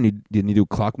the way in, then you do a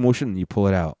clock motion and you pull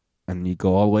it out, and you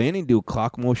go all the way in and you do a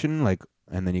clock motion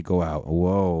and then you go out.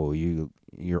 Whoa,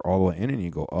 you're all the way in and you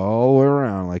go all the way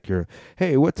around like you're,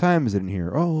 hey, what time is it in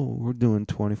here? Oh, we're doing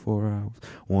 24 hours.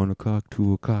 1 o'clock,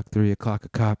 2 o'clock, 3 o'clock, a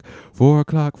cock, 4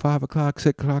 o'clock, 5 o'clock,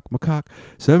 6 o'clock, my cock,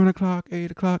 7 o'clock,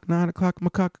 8 o'clock, 9 o'clock, my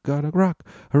cock, gotta rock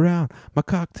around my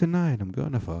cock tonight. I'm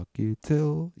gonna fuck you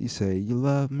till you say you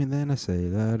love me. Then I say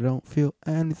that I don't feel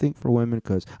anything for women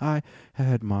because I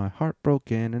had my heart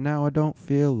broken and now I don't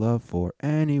feel love for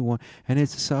anyone. And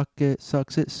it's it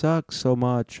sucks so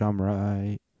much, I'm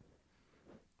right.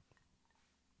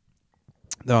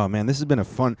 Oh man, this has been a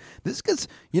fun. This gets.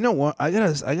 You know what? I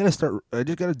gotta start. I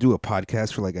just gotta do a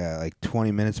podcast for like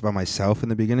 20 minutes by myself in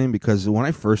the beginning, because when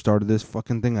I first started this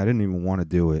fucking thing, I didn't even want to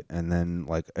do it, and then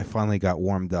I finally got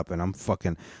warmed up, and I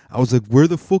was like, where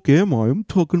the fuck am I? I'm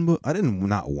talking about. I didn't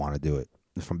not want to do it,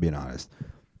 if I'm being honest.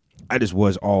 I just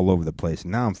was all over the place.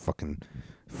 Now I'm fucking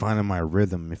finding my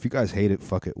rhythm. If you guys hate it,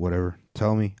 fuck it, whatever.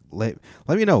 Tell me. Let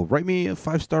me know. Write me a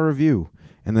 5-star review.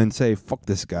 And then say, fuck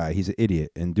this guy, he's an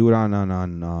idiot. And do it on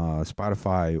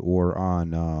Spotify or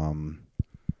on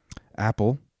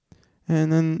Apple.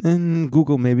 And then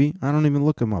Google maybe. I don't even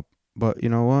look him up. But you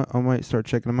know what? I might start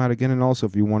checking them out again. And also,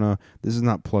 if you want to, this is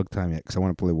not plug time yet, because I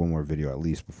want to play one more video at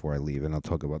least before I leave. And I'll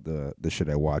talk about the shit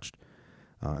I watched.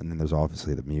 And then there's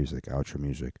obviously the music, outro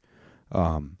music.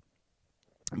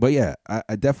 But yeah,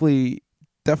 I definitely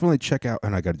check out.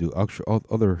 And I got to do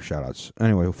other shout outs.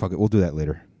 Anyway, fuck it. We'll do that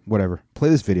later. Whatever. Play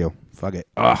this video. Fuck it.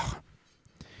 Ugh.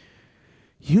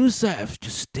 Yusef,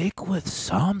 just stick with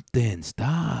something.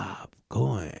 Stop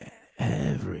going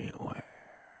everywhere.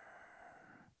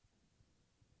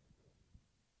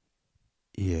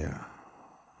 Yeah.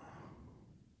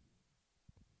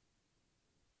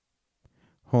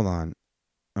 Hold on.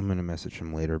 I'm going to message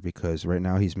him later, because right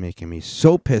now he's making me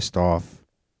so pissed off.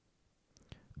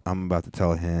 I'm about to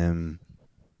tell him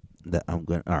that I'm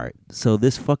going to... All right. So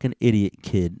this fucking idiot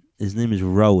kid, his name is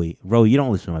Roey. Roey, you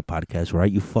don't listen to my podcast,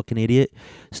 right? You fucking idiot.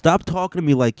 Stop talking to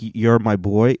me like you're my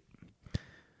boy.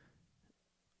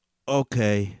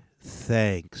 Okay.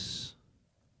 Thanks.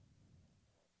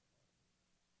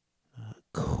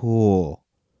 Cool.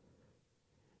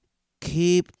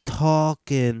 Keep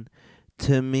talking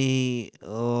to me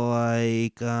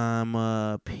like I'm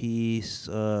a piece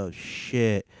of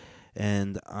shit,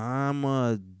 and I'm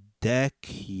a deck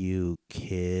you,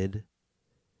 kid.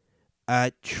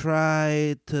 I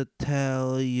tried to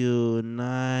tell you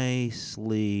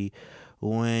nicely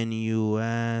when you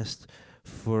asked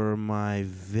for my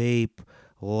vape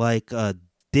like a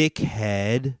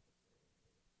dickhead.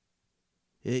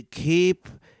 Keep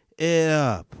it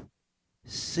up.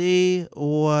 See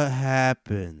what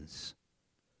happens.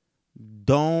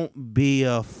 Don't be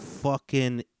a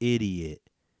fucking idiot.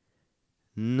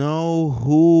 Know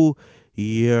who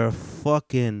you're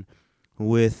fucking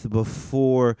with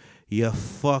before you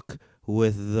fuck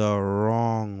with the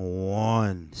wrong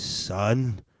one,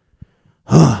 son.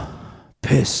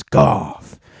 Piss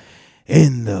off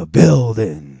in the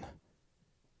building.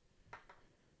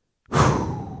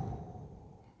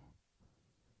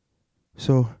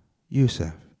 So,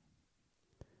 Yusef,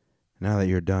 now that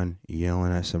you're done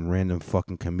yelling at some random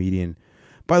fucking comedian.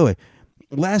 By the way,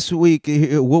 last week,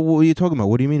 what were you talking about?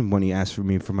 What do you mean when he asked for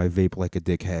me for my vape like a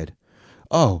dickhead?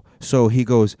 Oh, so he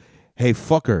goes, hey,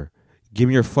 fucker, give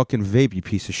me your fucking vape, you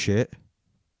piece of shit.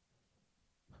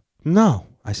 No.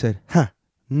 I said,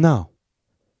 no.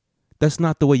 That's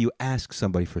not the way you ask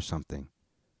somebody for something.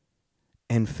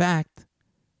 In fact,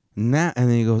 now, and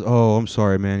then he goes, oh, I'm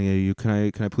sorry, man. Can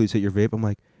I please hit your vape? I'm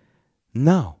like,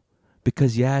 no.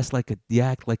 because you act like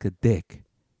a dick.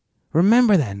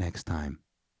 Remember that next time.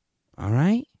 All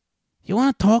right? You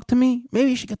want to talk to me? Maybe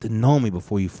you should get to know me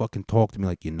before you fucking talk to me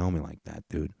like you know me like that,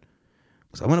 dude.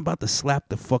 Because I'm about to slap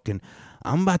the kufi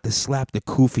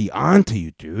onto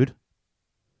you, dude.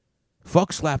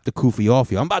 Fuck slap the kufi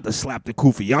off you. I'm about to slap the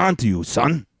kufi onto you,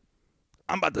 son.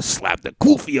 I'm about to slap the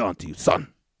kufi onto you,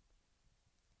 son.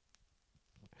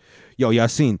 Yo,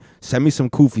 Yasin, send me some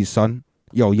kufis, son.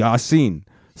 Yo, Yasin,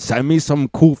 send me some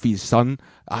kufis, son.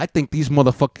 I think these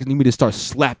motherfuckers need me to start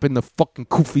slapping the fucking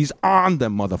kufis on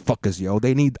them motherfuckers, yo.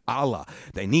 They need Allah.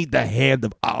 They need the hand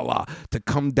of Allah to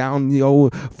come down, yo,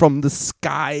 from the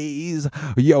skies.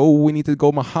 Yo, we need to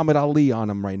go Muhammad Ali on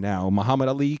them right now. Muhammad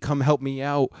Ali, come help me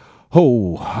out.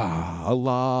 Oh, Allah,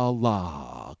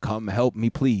 Allah, come help me,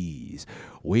 please.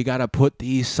 We got to put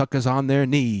these suckers on their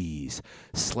knees.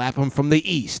 Slap them from the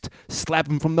east. Slap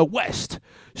them from the west.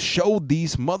 Show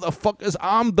these motherfuckers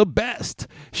I'm the best.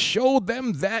 Show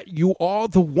them that you are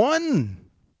the one.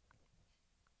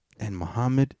 And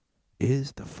Muhammad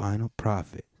is the final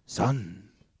prophet, son.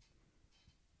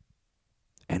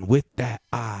 And with that,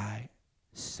 I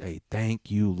say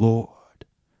thank you, Lord.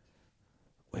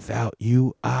 Without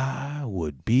you, I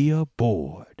would be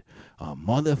aboard a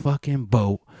motherfucking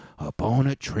boat up on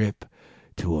a trip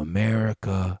to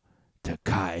America to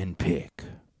cotton pick.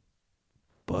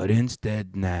 But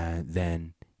instead,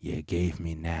 then you gave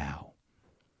me now,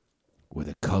 where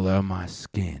the color of my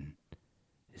skin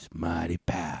is mighty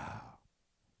powerful.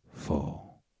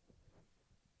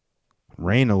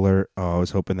 Rain alert. Oh, I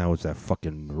was hoping that was that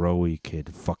fucking Rowie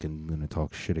kid fucking gonna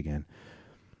talk shit again.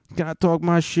 Can I talk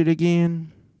my shit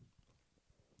again?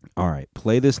 All right,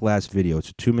 play this last video. It's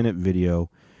a 2-minute video.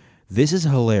 This is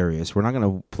hilarious. We're not going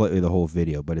to play the whole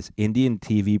video, but it's Indian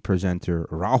TV presenter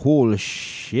Rahul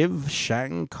Shiv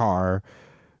Shankar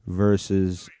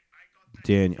versus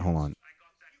Daniel. Hold on.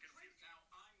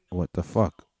 What the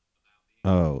fuck?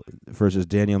 Oh, versus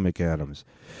Daniel McAdams.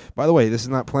 By the way, this is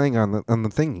not playing on the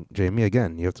thing, Jamie.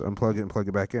 Again, you have to unplug it and plug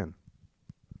it back in.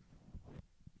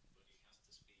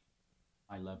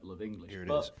 High level of English. Here it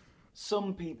but is.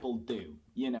 Some people do,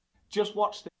 you know. Just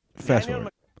watch this. Fast forward.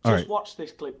 All right. Watch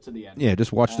this clip to the end. Yeah,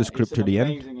 just watch this clip to the end.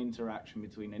 It's an amazing interaction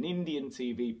between an Indian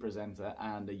TV presenter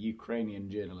and a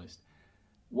Ukrainian journalist.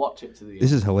 Watch it to the end.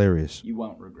 This is hilarious. You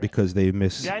won't regret because they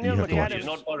miss. Daniel you have to watch it.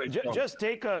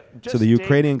 McAdams, So the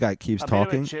Ukrainian guy keeps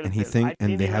talking,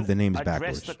 and they have the names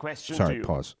backwards. Sorry,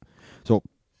 pause. So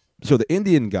the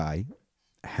Indian guy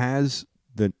has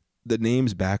the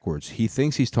names backwards. He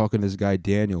thinks he's talking to this guy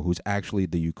Daniel, who's actually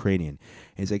the Ukrainian.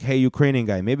 And he's like, "Hey, Ukrainian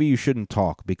guy, maybe you shouldn't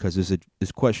talk because there's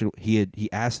this question." He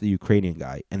asked the Ukrainian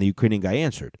guy, and the Ukrainian guy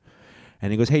answered.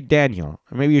 And he goes, "Hey, Daniel,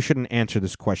 maybe you shouldn't answer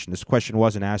this question. This question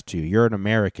wasn't asked to you. You're an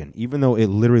American," even though it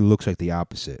literally looks like the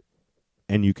opposite.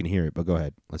 And you can hear it, but go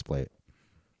ahead. Let's play it.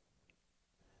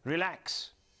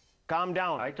 Relax. Calm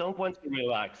down. I don't want to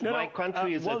relax. No, My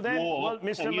country is at war. Well,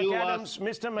 Mr.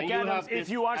 McAdams, if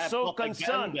you are so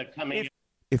concerned,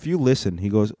 if you listen, he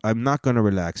goes, "I'm not going to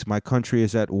relax. My country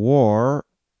is at war."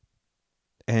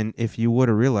 And if you would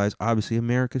have realized, obviously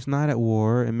America's not at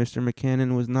war, and Mr.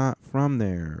 McKinnon was not from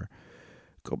there.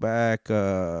 Go back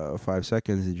 5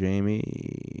 seconds, Jamie,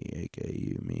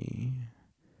 a.k.a. me.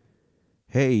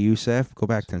 Hey, Yusef, go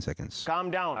back 10 seconds.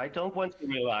 Calm down. I don't want to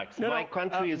relax. My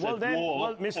country is at war.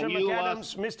 Well, Mr.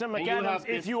 McAdams,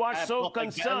 if you are so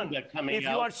concerned,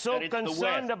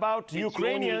 about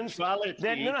Ukrainians,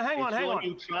 then hang on.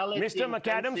 Mr.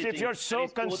 McAdams, if you're so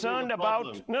concerned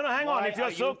about if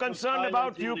you're so concerned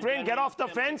about Ukraine, get off the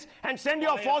fence and send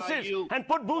your forces and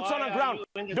put boots on the ground.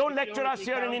 Don't lecture us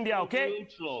here in India, okay?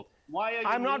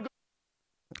 I'm not.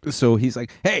 So he's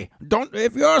like, "Hey,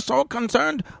 if you're so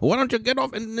concerned, why don't you get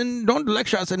off and don't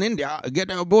lecture us in India? Get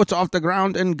our boats off the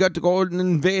ground and get to go and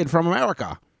invade from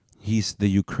America." He's the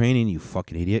Ukrainian, you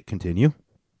fucking idiot. Continue.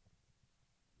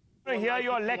 Hear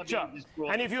your lecture,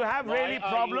 and if you have really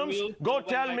problems, go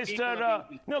tell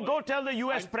go tell the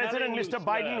U.S. President, Mr.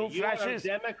 Biden, who flashes.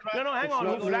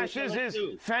 Who flashes his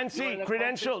fancy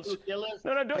credentials.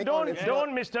 Don't,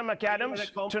 Mr.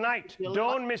 McAdams tonight.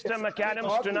 Don't, Mr.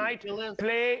 McAdams tonight.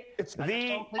 Play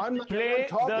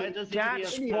the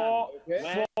cat's paw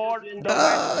for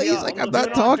the. He's like, "I'm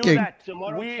not talking."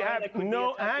 We have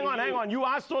no. Hang on. You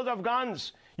ask those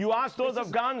Afghans. You ask those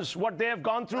Afghans what they have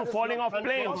gone through falling off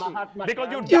planes because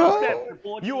you dumped them.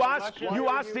 You ask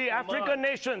the African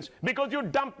nations because you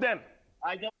dumped them.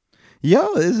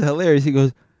 Yo, this is hilarious. He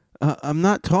goes, I'm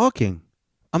not talking.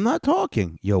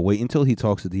 Yo, wait until he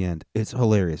talks at the end. It's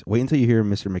hilarious. Wait until you hear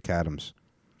Mr. McAdams.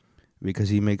 because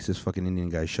he makes this fucking Indian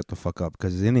guy shut the fuck up.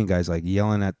 Because the Indian guy's like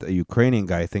yelling at the Ukrainian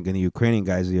guy, thinking the Ukrainian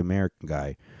guy's the American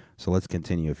guy. So let's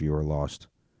continue if you were lost.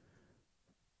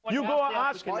 You go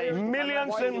ask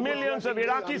millions and millions of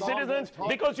Iraqi citizens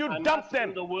because you dumped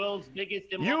them.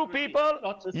 You people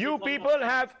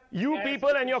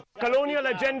and your colonial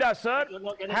agenda, sir,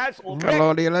 has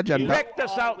wrecked the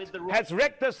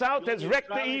South, has wrecked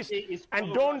the East,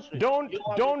 and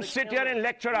don't sit here and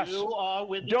lecture us.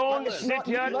 Don't sit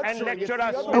here and lecture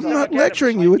us. I'm not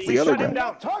lecturing you. It's the other guy.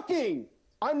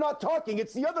 I'm not talking.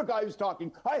 It's the other guy who's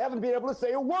talking. I haven't been able to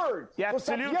say a word. Yeah,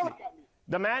 absolutely.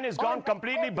 The man has gone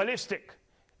completely ballistic.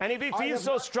 And if he feels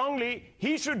so strongly,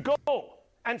 he should go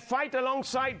and fight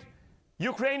alongside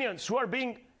Ukrainians who are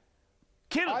being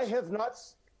killed. I have not,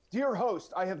 dear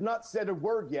host, I have not said a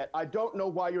word yet. I don't know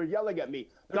why you're yelling at me.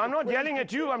 I'm not yelling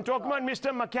at you. I'm talking about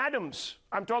Mr. McAdams.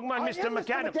 I'm talking about Mr.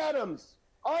 McAdams.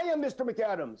 I am Mr.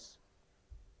 McAdams.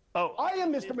 Oh. I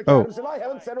am Mr. McAdams, and I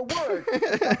haven't said a word.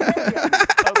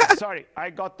 Okay, sorry. I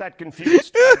got that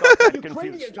confused.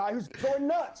 Ukrainian guy who's going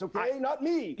nuts, okay? Not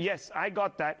me. Yes, I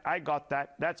got that.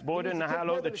 That's Borden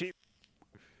Nahalo, the chief.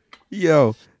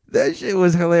 Yo, that shit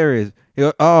was hilarious.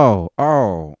 I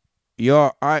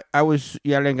was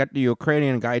yelling at the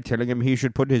Ukrainian guy, telling him he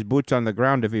should put his boots on the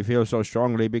ground if he feels so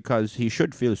strongly, because he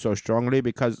should feel so strongly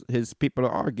because his people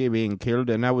are being killed.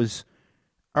 And that was,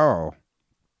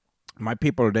 my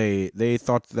people, they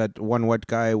thought that one white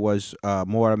guy was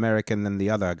more American than the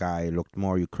other guy looked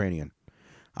more Ukrainian.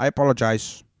 I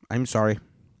apologize. I'm sorry.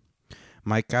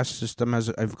 My caste system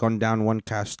I've gone down one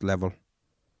caste level.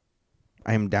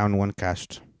 I am down one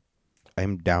caste. I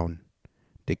am down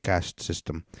the caste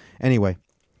system. Anyway,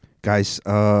 guys,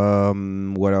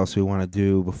 what else we want to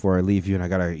do before I leave you? And I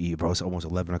gotta eat, bro. It's almost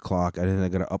 11 o'clock. I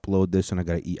gotta upload this and I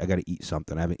gotta eat. I gotta eat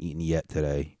something. I haven't eaten yet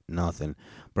today. Nothing.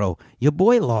 Bro, your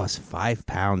boy lost 5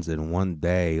 pounds in one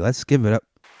day. Let's give it up.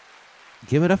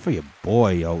 Give it up for your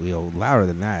boy, yo. Louder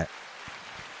than that.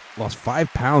 Lost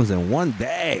 5 pounds in one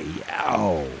day.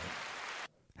 Yo.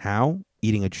 How?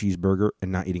 Eating a cheeseburger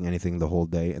and not eating anything the whole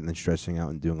day and then stressing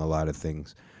out and doing a lot of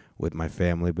things with my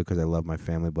family because I love my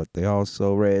family, but they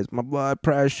also raise my blood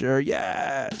pressure.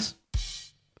 Yes.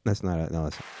 That's not it. No,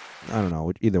 I don't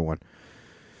know. Either one.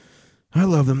 I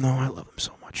love them, though. I love them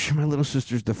so much. My little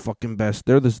sister's the fucking best.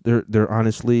 They're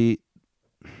honestly...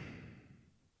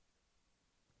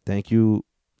 Thank you,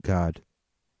 God,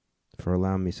 for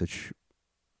allowing me such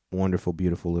wonderful,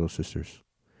 beautiful little sisters.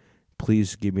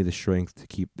 Please give me the strength to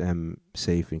keep them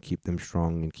safe and keep them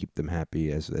strong and keep them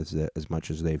happy as much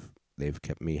as they've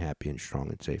kept me happy and strong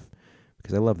and safe,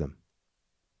 because I love them.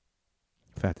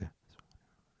 Fata.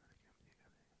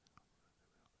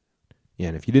 Yeah,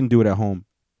 and if you didn't do it at home,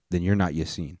 then you're not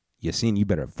Yassine. Yassine, you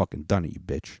better have fucking done it, you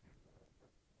bitch.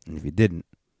 And if you didn't,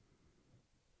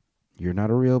 you're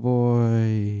not a real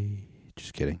boy.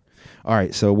 Just kidding. All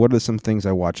right, so what are some things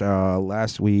I watched?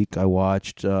 Last week I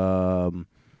watched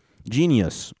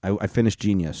Genius. I finished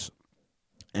Genius.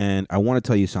 And I want to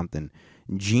tell you something.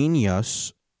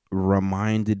 Genius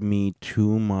reminded me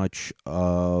too much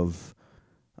of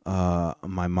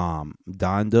my mom.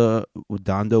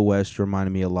 Donda West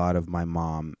reminded me a lot of my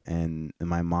mom, and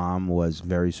my mom was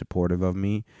very supportive of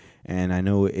me. And I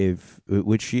know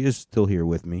which she is still here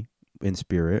with me in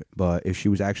spirit, but if she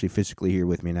was actually physically here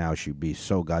with me now, she'd be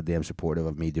so goddamn supportive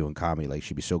of me doing comedy. Like,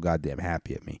 she'd be so goddamn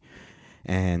happy at me.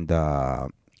 And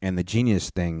the Genius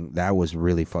thing, that was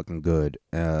really fucking good,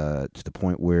 to the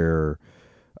point where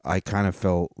I kind of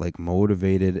felt like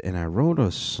motivated, and I wrote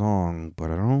a song, but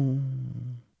I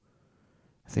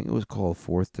think it was called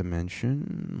Fourth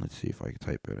Dimension. Let's see if I can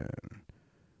type it in.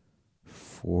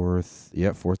 Fourth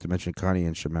Dimension Connie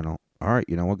instrumental. All right,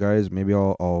 you know what, guys? Maybe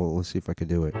let's see if I can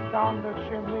do it.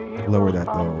 Lower that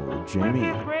though,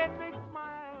 Jamie,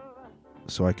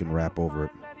 so I can rap over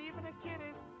it.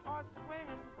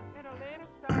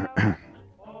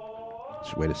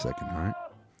 Just wait a second, all right?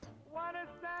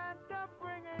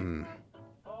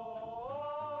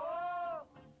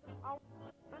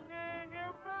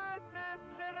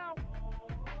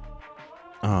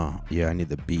 Yeah, I need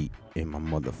the beat in my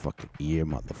motherfucking ear,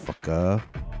 motherfucker.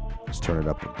 Let's turn it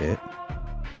up a bit.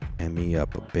 And me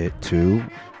up a bit, too.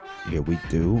 Yeah, we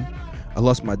do. I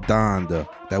lost my Donda.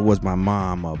 That was my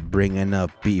mama bringing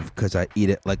up beef because I eat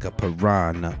it like a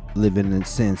piranha. Living in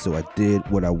sin, so I did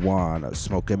what I wanna.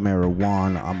 Smoking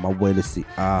marijuana on my way to see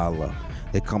Allah.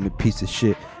 They call me piece of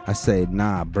shit. I say,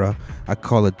 nah, bruh. I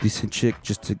call a decent chick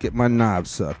just to get my knob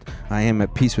sucked. I am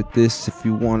at peace with this. If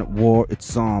you want war,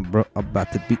 it's on, bruh. I'm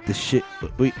about to beat the shit.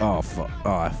 Fuck. Oh,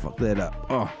 I fucked that up.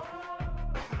 Oh.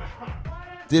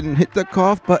 Didn't hit the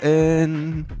cough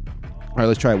button. All right,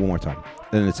 let's try it one more time.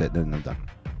 Then that's it. Then I'm done.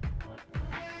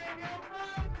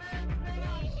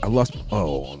 I lost.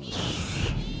 Oh.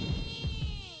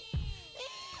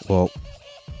 Well,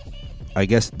 I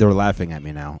guess they're laughing at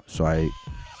me now. So I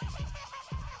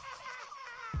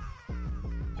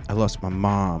lost my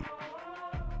mom.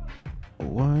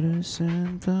 What is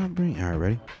Santa bring? All right,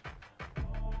 ready?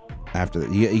 After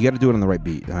that, you got to do it on the right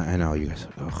beat. I know you guys.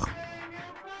 Ugh.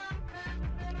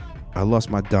 I lost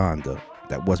my Donda.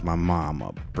 That was my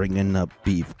mama. Bringing up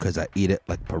beef because I eat it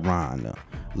like piranha.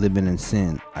 Living in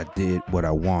sin, I did what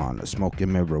I wanna. Smoking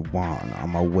marijuana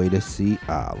on my way to see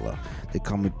Allah. They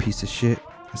call me piece of shit.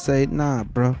 I say, nah,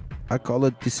 bro. I call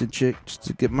a decent chick just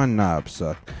to get my knob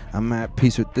sucked. I'm at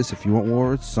peace with this if you want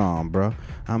war, it's on, bro.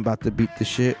 I'm about to beat the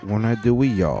shit. When I do,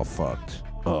 we all fucked.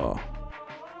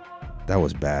 That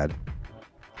was bad.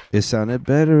 It sounded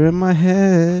better in my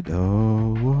head.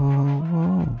 Oh, whoa,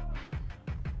 whoa.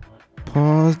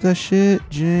 Pause that shit,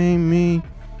 Jamie.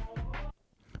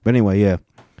 But anyway, yeah.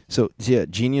 So, yeah,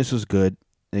 Genius was good.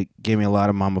 It gave me a lot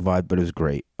of mama vibe, but it was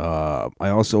great. I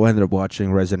also ended up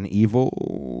watching Resident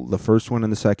Evil, the first one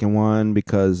and the second one,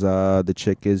 because the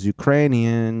chick is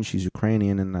Ukrainian. She's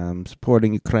Ukrainian, and I'm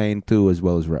supporting Ukraine too, as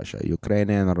well as Russia. Ukraine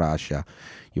and Russia.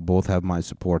 You both have my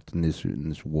support in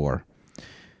this war.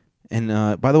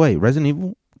 And by the way, Resident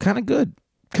Evil, kind of good.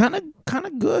 Kind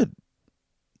of good.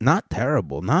 Not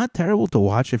terrible. Not terrible to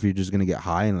watch if you're just going to get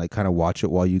high and like kind of watch it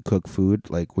while you cook food,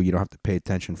 like where you don't have to pay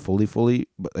attention fully,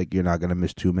 but like you're not going to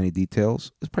miss too many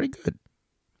details. It's pretty good.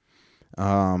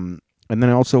 And then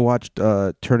I also watched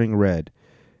Turning Red.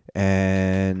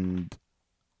 And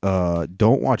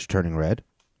don't watch Turning Red.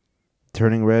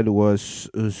 Turning Red was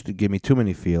to give me too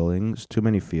many feels.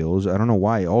 I don't know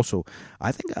why. Also,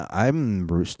 I think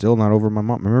I'm still not over my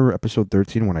mom. Remember episode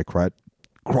 13 when I cried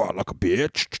like a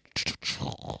bitch?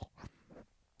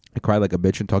 I cried like a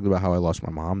bitch and talked about how I lost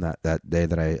my mom that day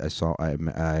that I saw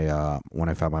when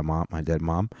I found my dead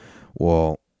mom.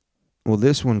 Well,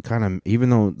 this one kind of, even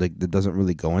though like it doesn't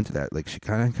really go into that, like she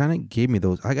kind of gave me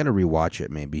those. I got to rewatch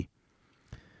it maybe.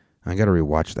 I got to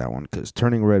rewatch that one because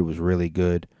Turning Red was really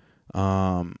good.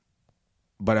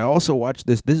 But I also watched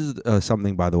this. This is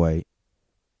something, by the way,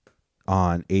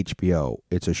 on HBO.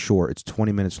 It's a short. It's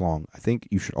 20 minutes long. I think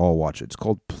you should all watch it. It's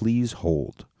called Please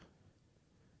Hold.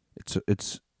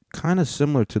 It's kind of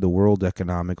similar to the World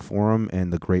Economic Forum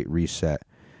and the Great Reset.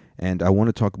 And I want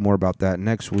to talk more about that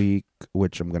next week,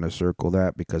 which I'm going to circle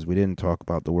that because we didn't talk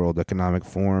about the World Economic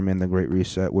Forum and the Great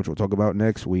Reset, which we'll talk about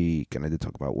next week. And I did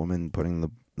talk about women putting the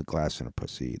glass in a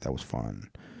pussy. That was fun.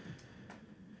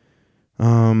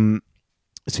 So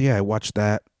yeah, I watched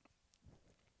that.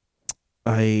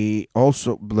 I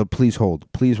also, Please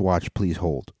Hold. Please watch Please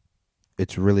Hold.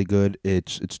 It's really good.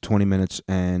 It's 20 minutes,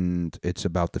 and it's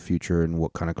about the future and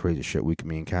what kind of crazy shit we can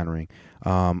be encountering.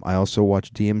 I also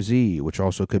watched DMZ, which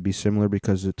also could be similar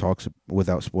because it talks,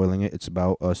 without spoiling it, it's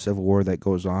about a civil war that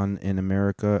goes on in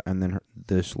America, and then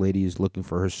this lady is looking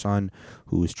for her son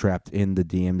who is trapped in the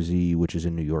DMZ, which is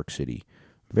in New York City.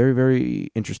 Very, very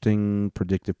interesting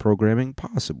predictive programming,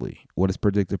 possibly. What is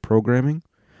predictive programming?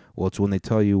 Well, it's when they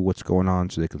tell you what's going on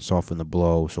so they can soften the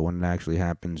blow. So when it actually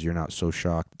happens, you're not so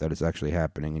shocked that it's actually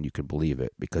happening and you can believe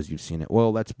it because you've seen it.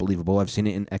 Well, that's believable. I've seen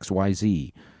it in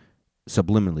XYZ.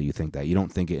 Subliminally, you think that. You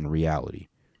don't think it in reality.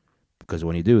 Because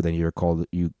when you do, then you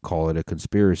call it a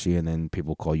conspiracy and then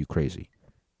people call you crazy.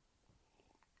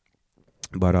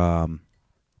 But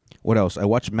what else? I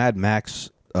watched Mad Max,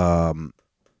 the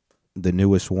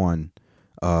newest one,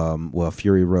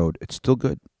 Fury Road. It's still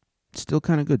good. It's still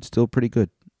kind of good. Still pretty good.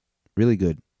 Really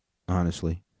good,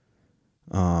 honestly.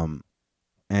 And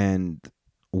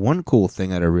one cool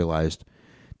thing that I realized,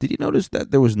 did you notice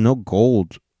that there was no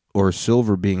gold or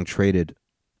silver being traded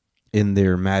in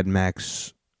their Mad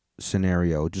Max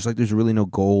scenario? Just like there's really no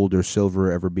gold or silver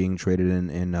ever being traded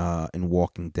in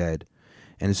Walking Dead.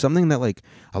 And it's something that, like,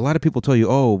 a lot of people tell you,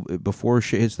 oh, before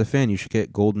shit hits the fan, you should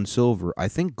get gold and silver. I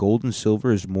think gold and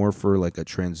silver is more for, like, a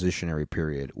transitionary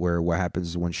period, where what happens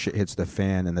is when shit hits the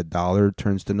fan and the dollar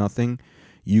turns to nothing,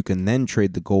 you can then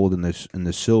trade the gold and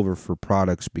the silver for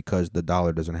products because the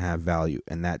dollar doesn't have value,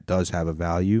 and that does have a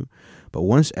value. But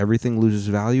once everything loses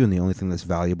value and the only thing that's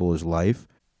valuable is life,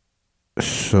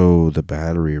 so the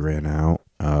battery ran out,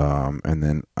 and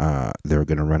then they're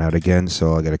going to run out again,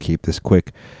 so I got to keep this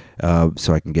quick.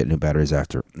 So I can get new batteries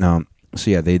after. So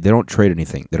yeah, they don't trade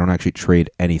anything. They don't actually trade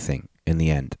anything in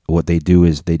the end. What they do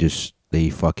is they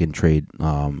fucking trade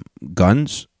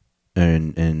guns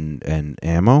and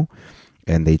ammo,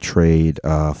 and they trade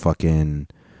fucking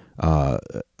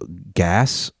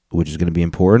gas, which is going to be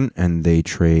important, and they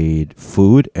trade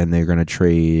food, and they're going to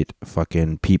trade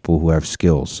fucking people who have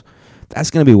skills. That's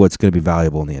going to be what's going to be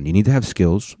valuable in the end. You need to have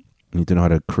skills. You need to know how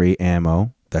to create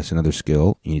ammo. That's another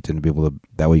skill. You need to be able to,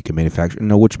 that way you can manufacture,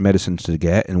 know which medicines to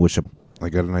get and which. I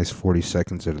got a nice 40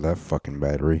 seconds out of that fucking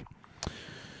battery.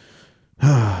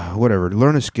 Whatever.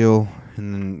 Learn a skill,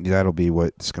 and then that'll be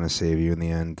what's going to save you in the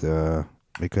end.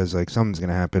 Because, like, something's going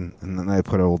to happen. And then I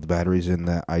put all the batteries in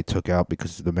that I took out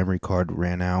because the memory card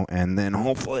ran out. And then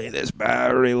hopefully this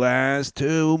battery lasts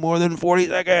to more than 40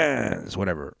 seconds.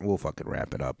 Whatever. We'll fucking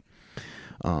wrap it up.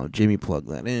 Jamie plugged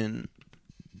that in.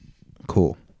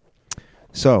 Cool.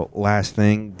 So, last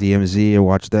thing, DMZ, I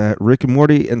watched that. Rick and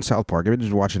Morty and South Park. I've been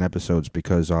just watching episodes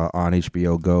because on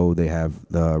HBO Go, they have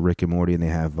the Rick and Morty and they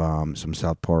have some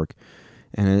South Park.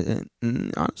 And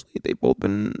honestly, they've both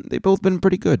been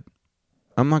pretty good.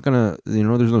 I'm not going to,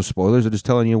 there's no spoilers. I'm just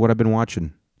telling you what I've been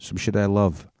watching. Some shit I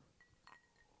love.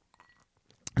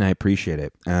 And I appreciate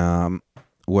it.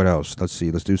 What else? Let's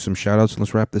see. Let's do some shout-outs and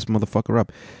let's wrap this motherfucker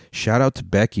up. Shout out to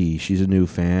Becky. She's a new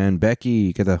fan.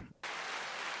 Becky, get the...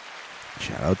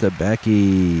 Shout out to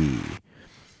Becky.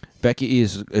 Becky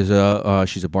is she's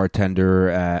a bartender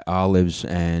at Olives,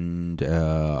 and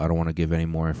I don't want to give any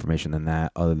more information than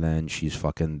that, other than she's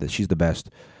the best.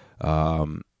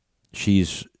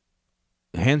 She's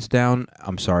hands down.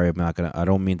 I'm sorry, I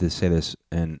don't mean to say this,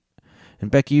 and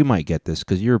Becky, you might get this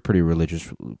because you're a pretty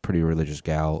religious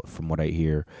gal, from what I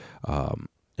hear.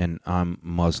 And I'm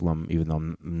Muslim, even though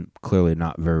I'm clearly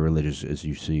not very religious, as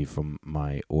you see from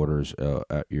my orders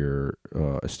at your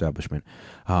establishment.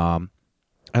 I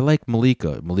like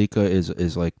Malika. Malika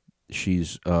is like,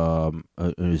 she's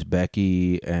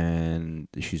Uzbeki, and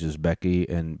she's Uzbeki,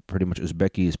 and pretty much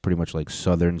Uzbeki is pretty much like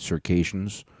Southern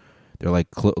Circassians. They're like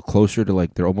closer to,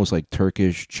 like, they're almost like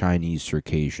Turkish Chinese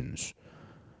Circassians,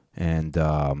 and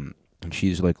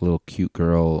she's like a little cute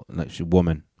girl. She's a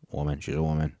woman. She's a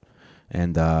woman.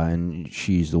 And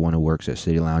she's the one who works at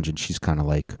City Lounge, and she's kind of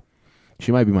like,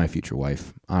 she might be my future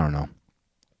wife. I don't know.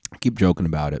 I keep joking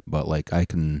about it, but, like, I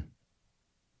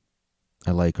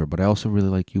like her, but I also really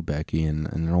like you, Becky, and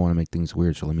I don't want to make things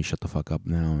weird, so let me shut the fuck up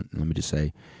now, and let me just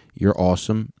say, you're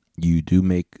awesome. You do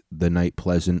make the night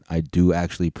pleasant. I do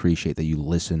actually appreciate that you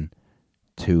listen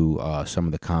to some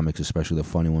of the comics, especially the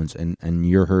funny ones, and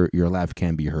your laugh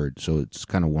can be heard, so it's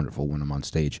kind of wonderful when I'm on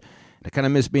stage. I kind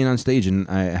of miss being on stage, and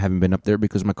I haven't been up there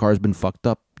because my car's been fucked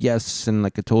up. Yes, and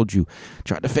like I told you,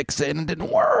 tried to fix it and it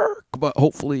didn't work. But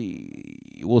hopefully,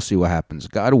 we'll see what happens.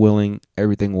 God willing,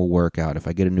 everything will work out. If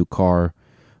I get a new car,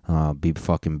 be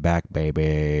fucking back,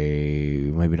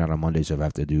 baby. Maybe not on Mondays if I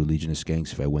have to do Legion of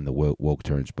Skanks if I win the woke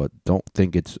turns. But don't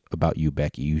think it's about you,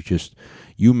 Becky.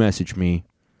 You message me.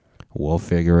 We'll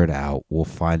figure it out. We'll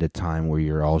find a time where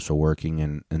you're also working,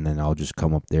 and then I'll just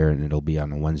come up there, and it'll be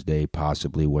on a Wednesday,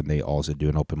 possibly, when they also do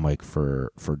an open mic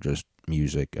for just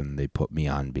music, and they put me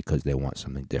on because they want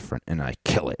something different, and I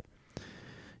kill it.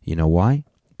 You know why?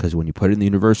 Because when you put it in the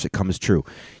universe, it comes true.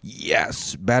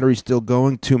 Yes, battery's still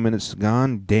going. 2 minutes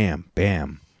gone. Damn,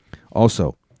 bam.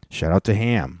 Also, shout out to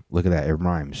Ham. Look at that. It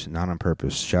rhymes. Not on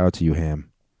purpose. Shout out to you, Ham.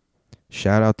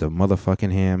 Shout out to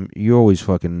motherfucking Ham. You always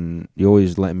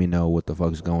let me know what the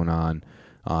fuck's going on.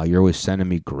 You're always sending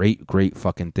me great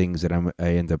fucking things that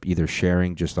I end up either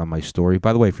sharing just on my story.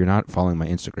 By the way, if you're not following my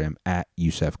Instagram, at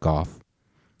Yusef Goff,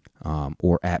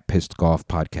 or at Pissed Golf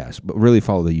Podcast, but really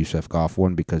follow the Yusef Goff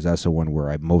one because that's the one where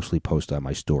I mostly post on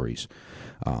my stories.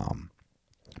 But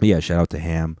yeah, shout out to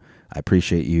Ham. I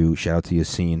appreciate you. Shout out to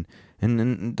Yassine.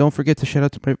 And don't forget to shout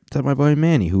out to my boy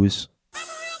Manny, who is...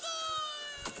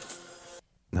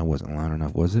 That wasn't loud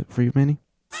enough, was it, for you, Manny?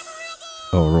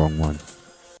 Oh, wrong one.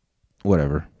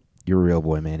 Whatever. You're a real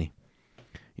boy, Manny.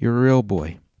 You're a real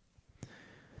boy.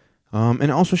 And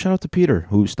also shout out to Peter,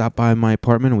 who stopped by my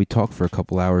apartment, and we talked for a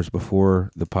couple hours before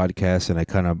the podcast, and I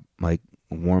kind of, like,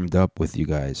 warmed up with you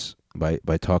guys by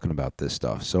talking about this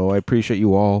stuff. So I appreciate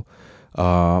you all.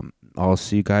 I'll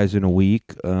see you guys in a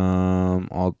week.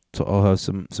 I'll have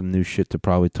some new shit to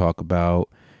probably talk about.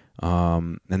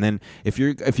 And then if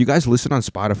you guys listen on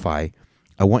Spotify,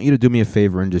 I want you to do me a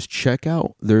favor and just check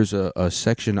out. There's a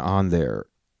section on there.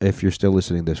 If you're still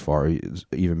listening this far, it's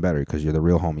even better because you're the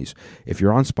real homies. If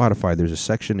you're on Spotify, there's a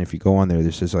section. If you go on there,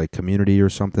 this is like community or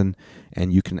something,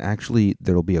 and you can actually,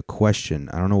 there'll be a question.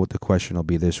 I don't know what the question will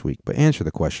be this week, but answer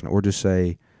the question or just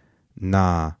say,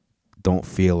 nah, don't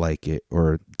feel like it,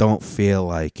 or don't feel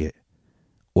like it,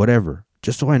 whatever.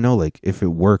 Just so I know, like, if it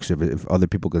works, if other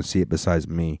people can see it besides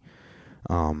me.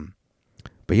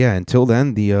 But yeah, until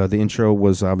then, the intro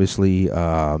was obviously,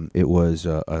 it was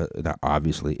not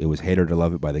obviously, it was Hater to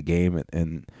Love It by The Game,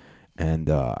 and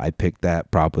I picked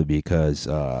that probably because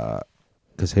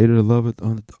Hater to Love It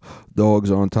on the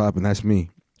dog's on top, and that's me,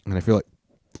 and I feel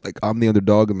like I'm the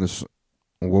underdog in this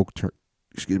woke turn.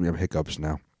 Excuse me, I have hiccups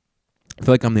now. I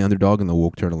feel like I'm the underdog in the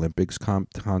woke turn Olympics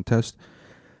contest.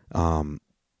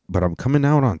 But I'm coming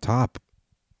out on top.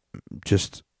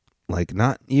 Just like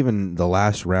not even the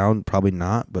last round, probably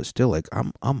not, but still like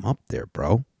I'm up there,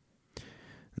 bro.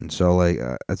 And so like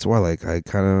that's why like I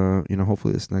kind of, you know,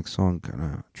 hopefully this next song kind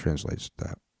of translates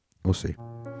that. We'll see.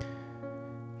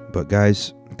 But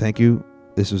guys, thank you.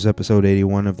 This was episode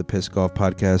 81 of the Piss Golf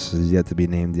Podcast. This is yet to be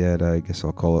named yet. I guess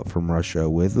I'll call it From Russia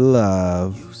with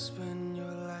Love. You spend your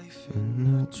life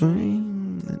in a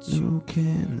dream that you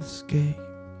can't escape.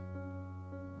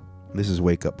 This is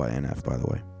Wake Up by NF, by the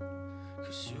way.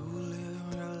 'Cause you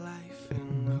live your life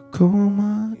in a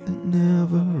coma and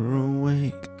never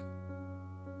awake.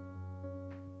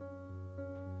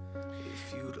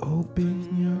 If you'd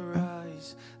open your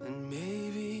eyes, then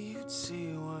maybe you'd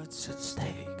see what's at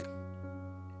stake.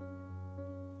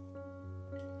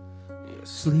 You're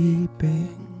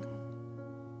sleeping.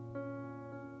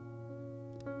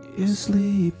 You're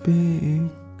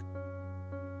sleeping.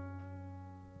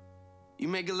 You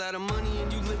make a lot of money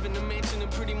and you live in a mansion and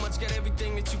pretty much got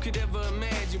everything that you could ever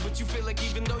imagine. But you feel like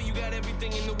even though you got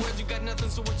everything in the world, you got nothing.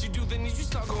 So what you do then is you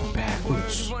start going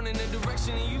backwards. You run in a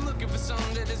direction and you looking for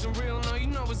something that isn't real. No, you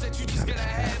know is that you just gotta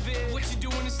have it. What you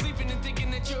doing is sleeping and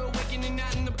thinking that you're awakening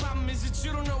not. And the problem is that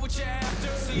you don't know what you're after.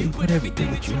 So you put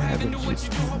everything that you have into what you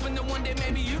do, hoping that one day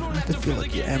maybe you don't have to feel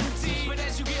like you're empty. But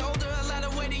as you get older, a lot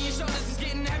of weight in your shoulders is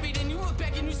getting heavy. Then you look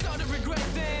back and you start to regret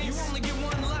things. You only get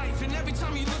one life, and every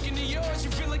time you look into yours,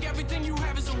 you feel like everything you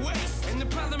have is a waste. And the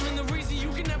problem and the reason you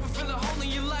can never feel a hole in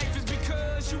your life is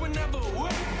because you were never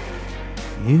awake.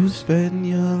 You spend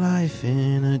your life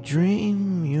in a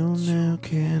dream you now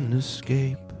can't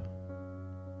escape.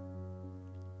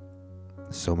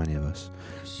 So many of us.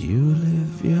 You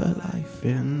live your life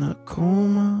in a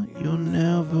coma, you'll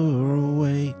never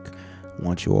awake. I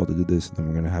want you all to do this, and then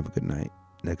we're going to have a good night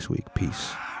next week.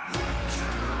 Peace.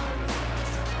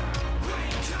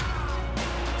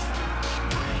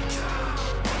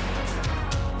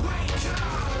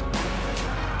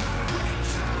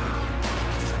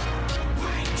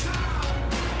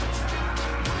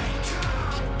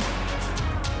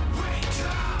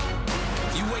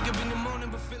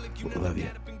 Love you.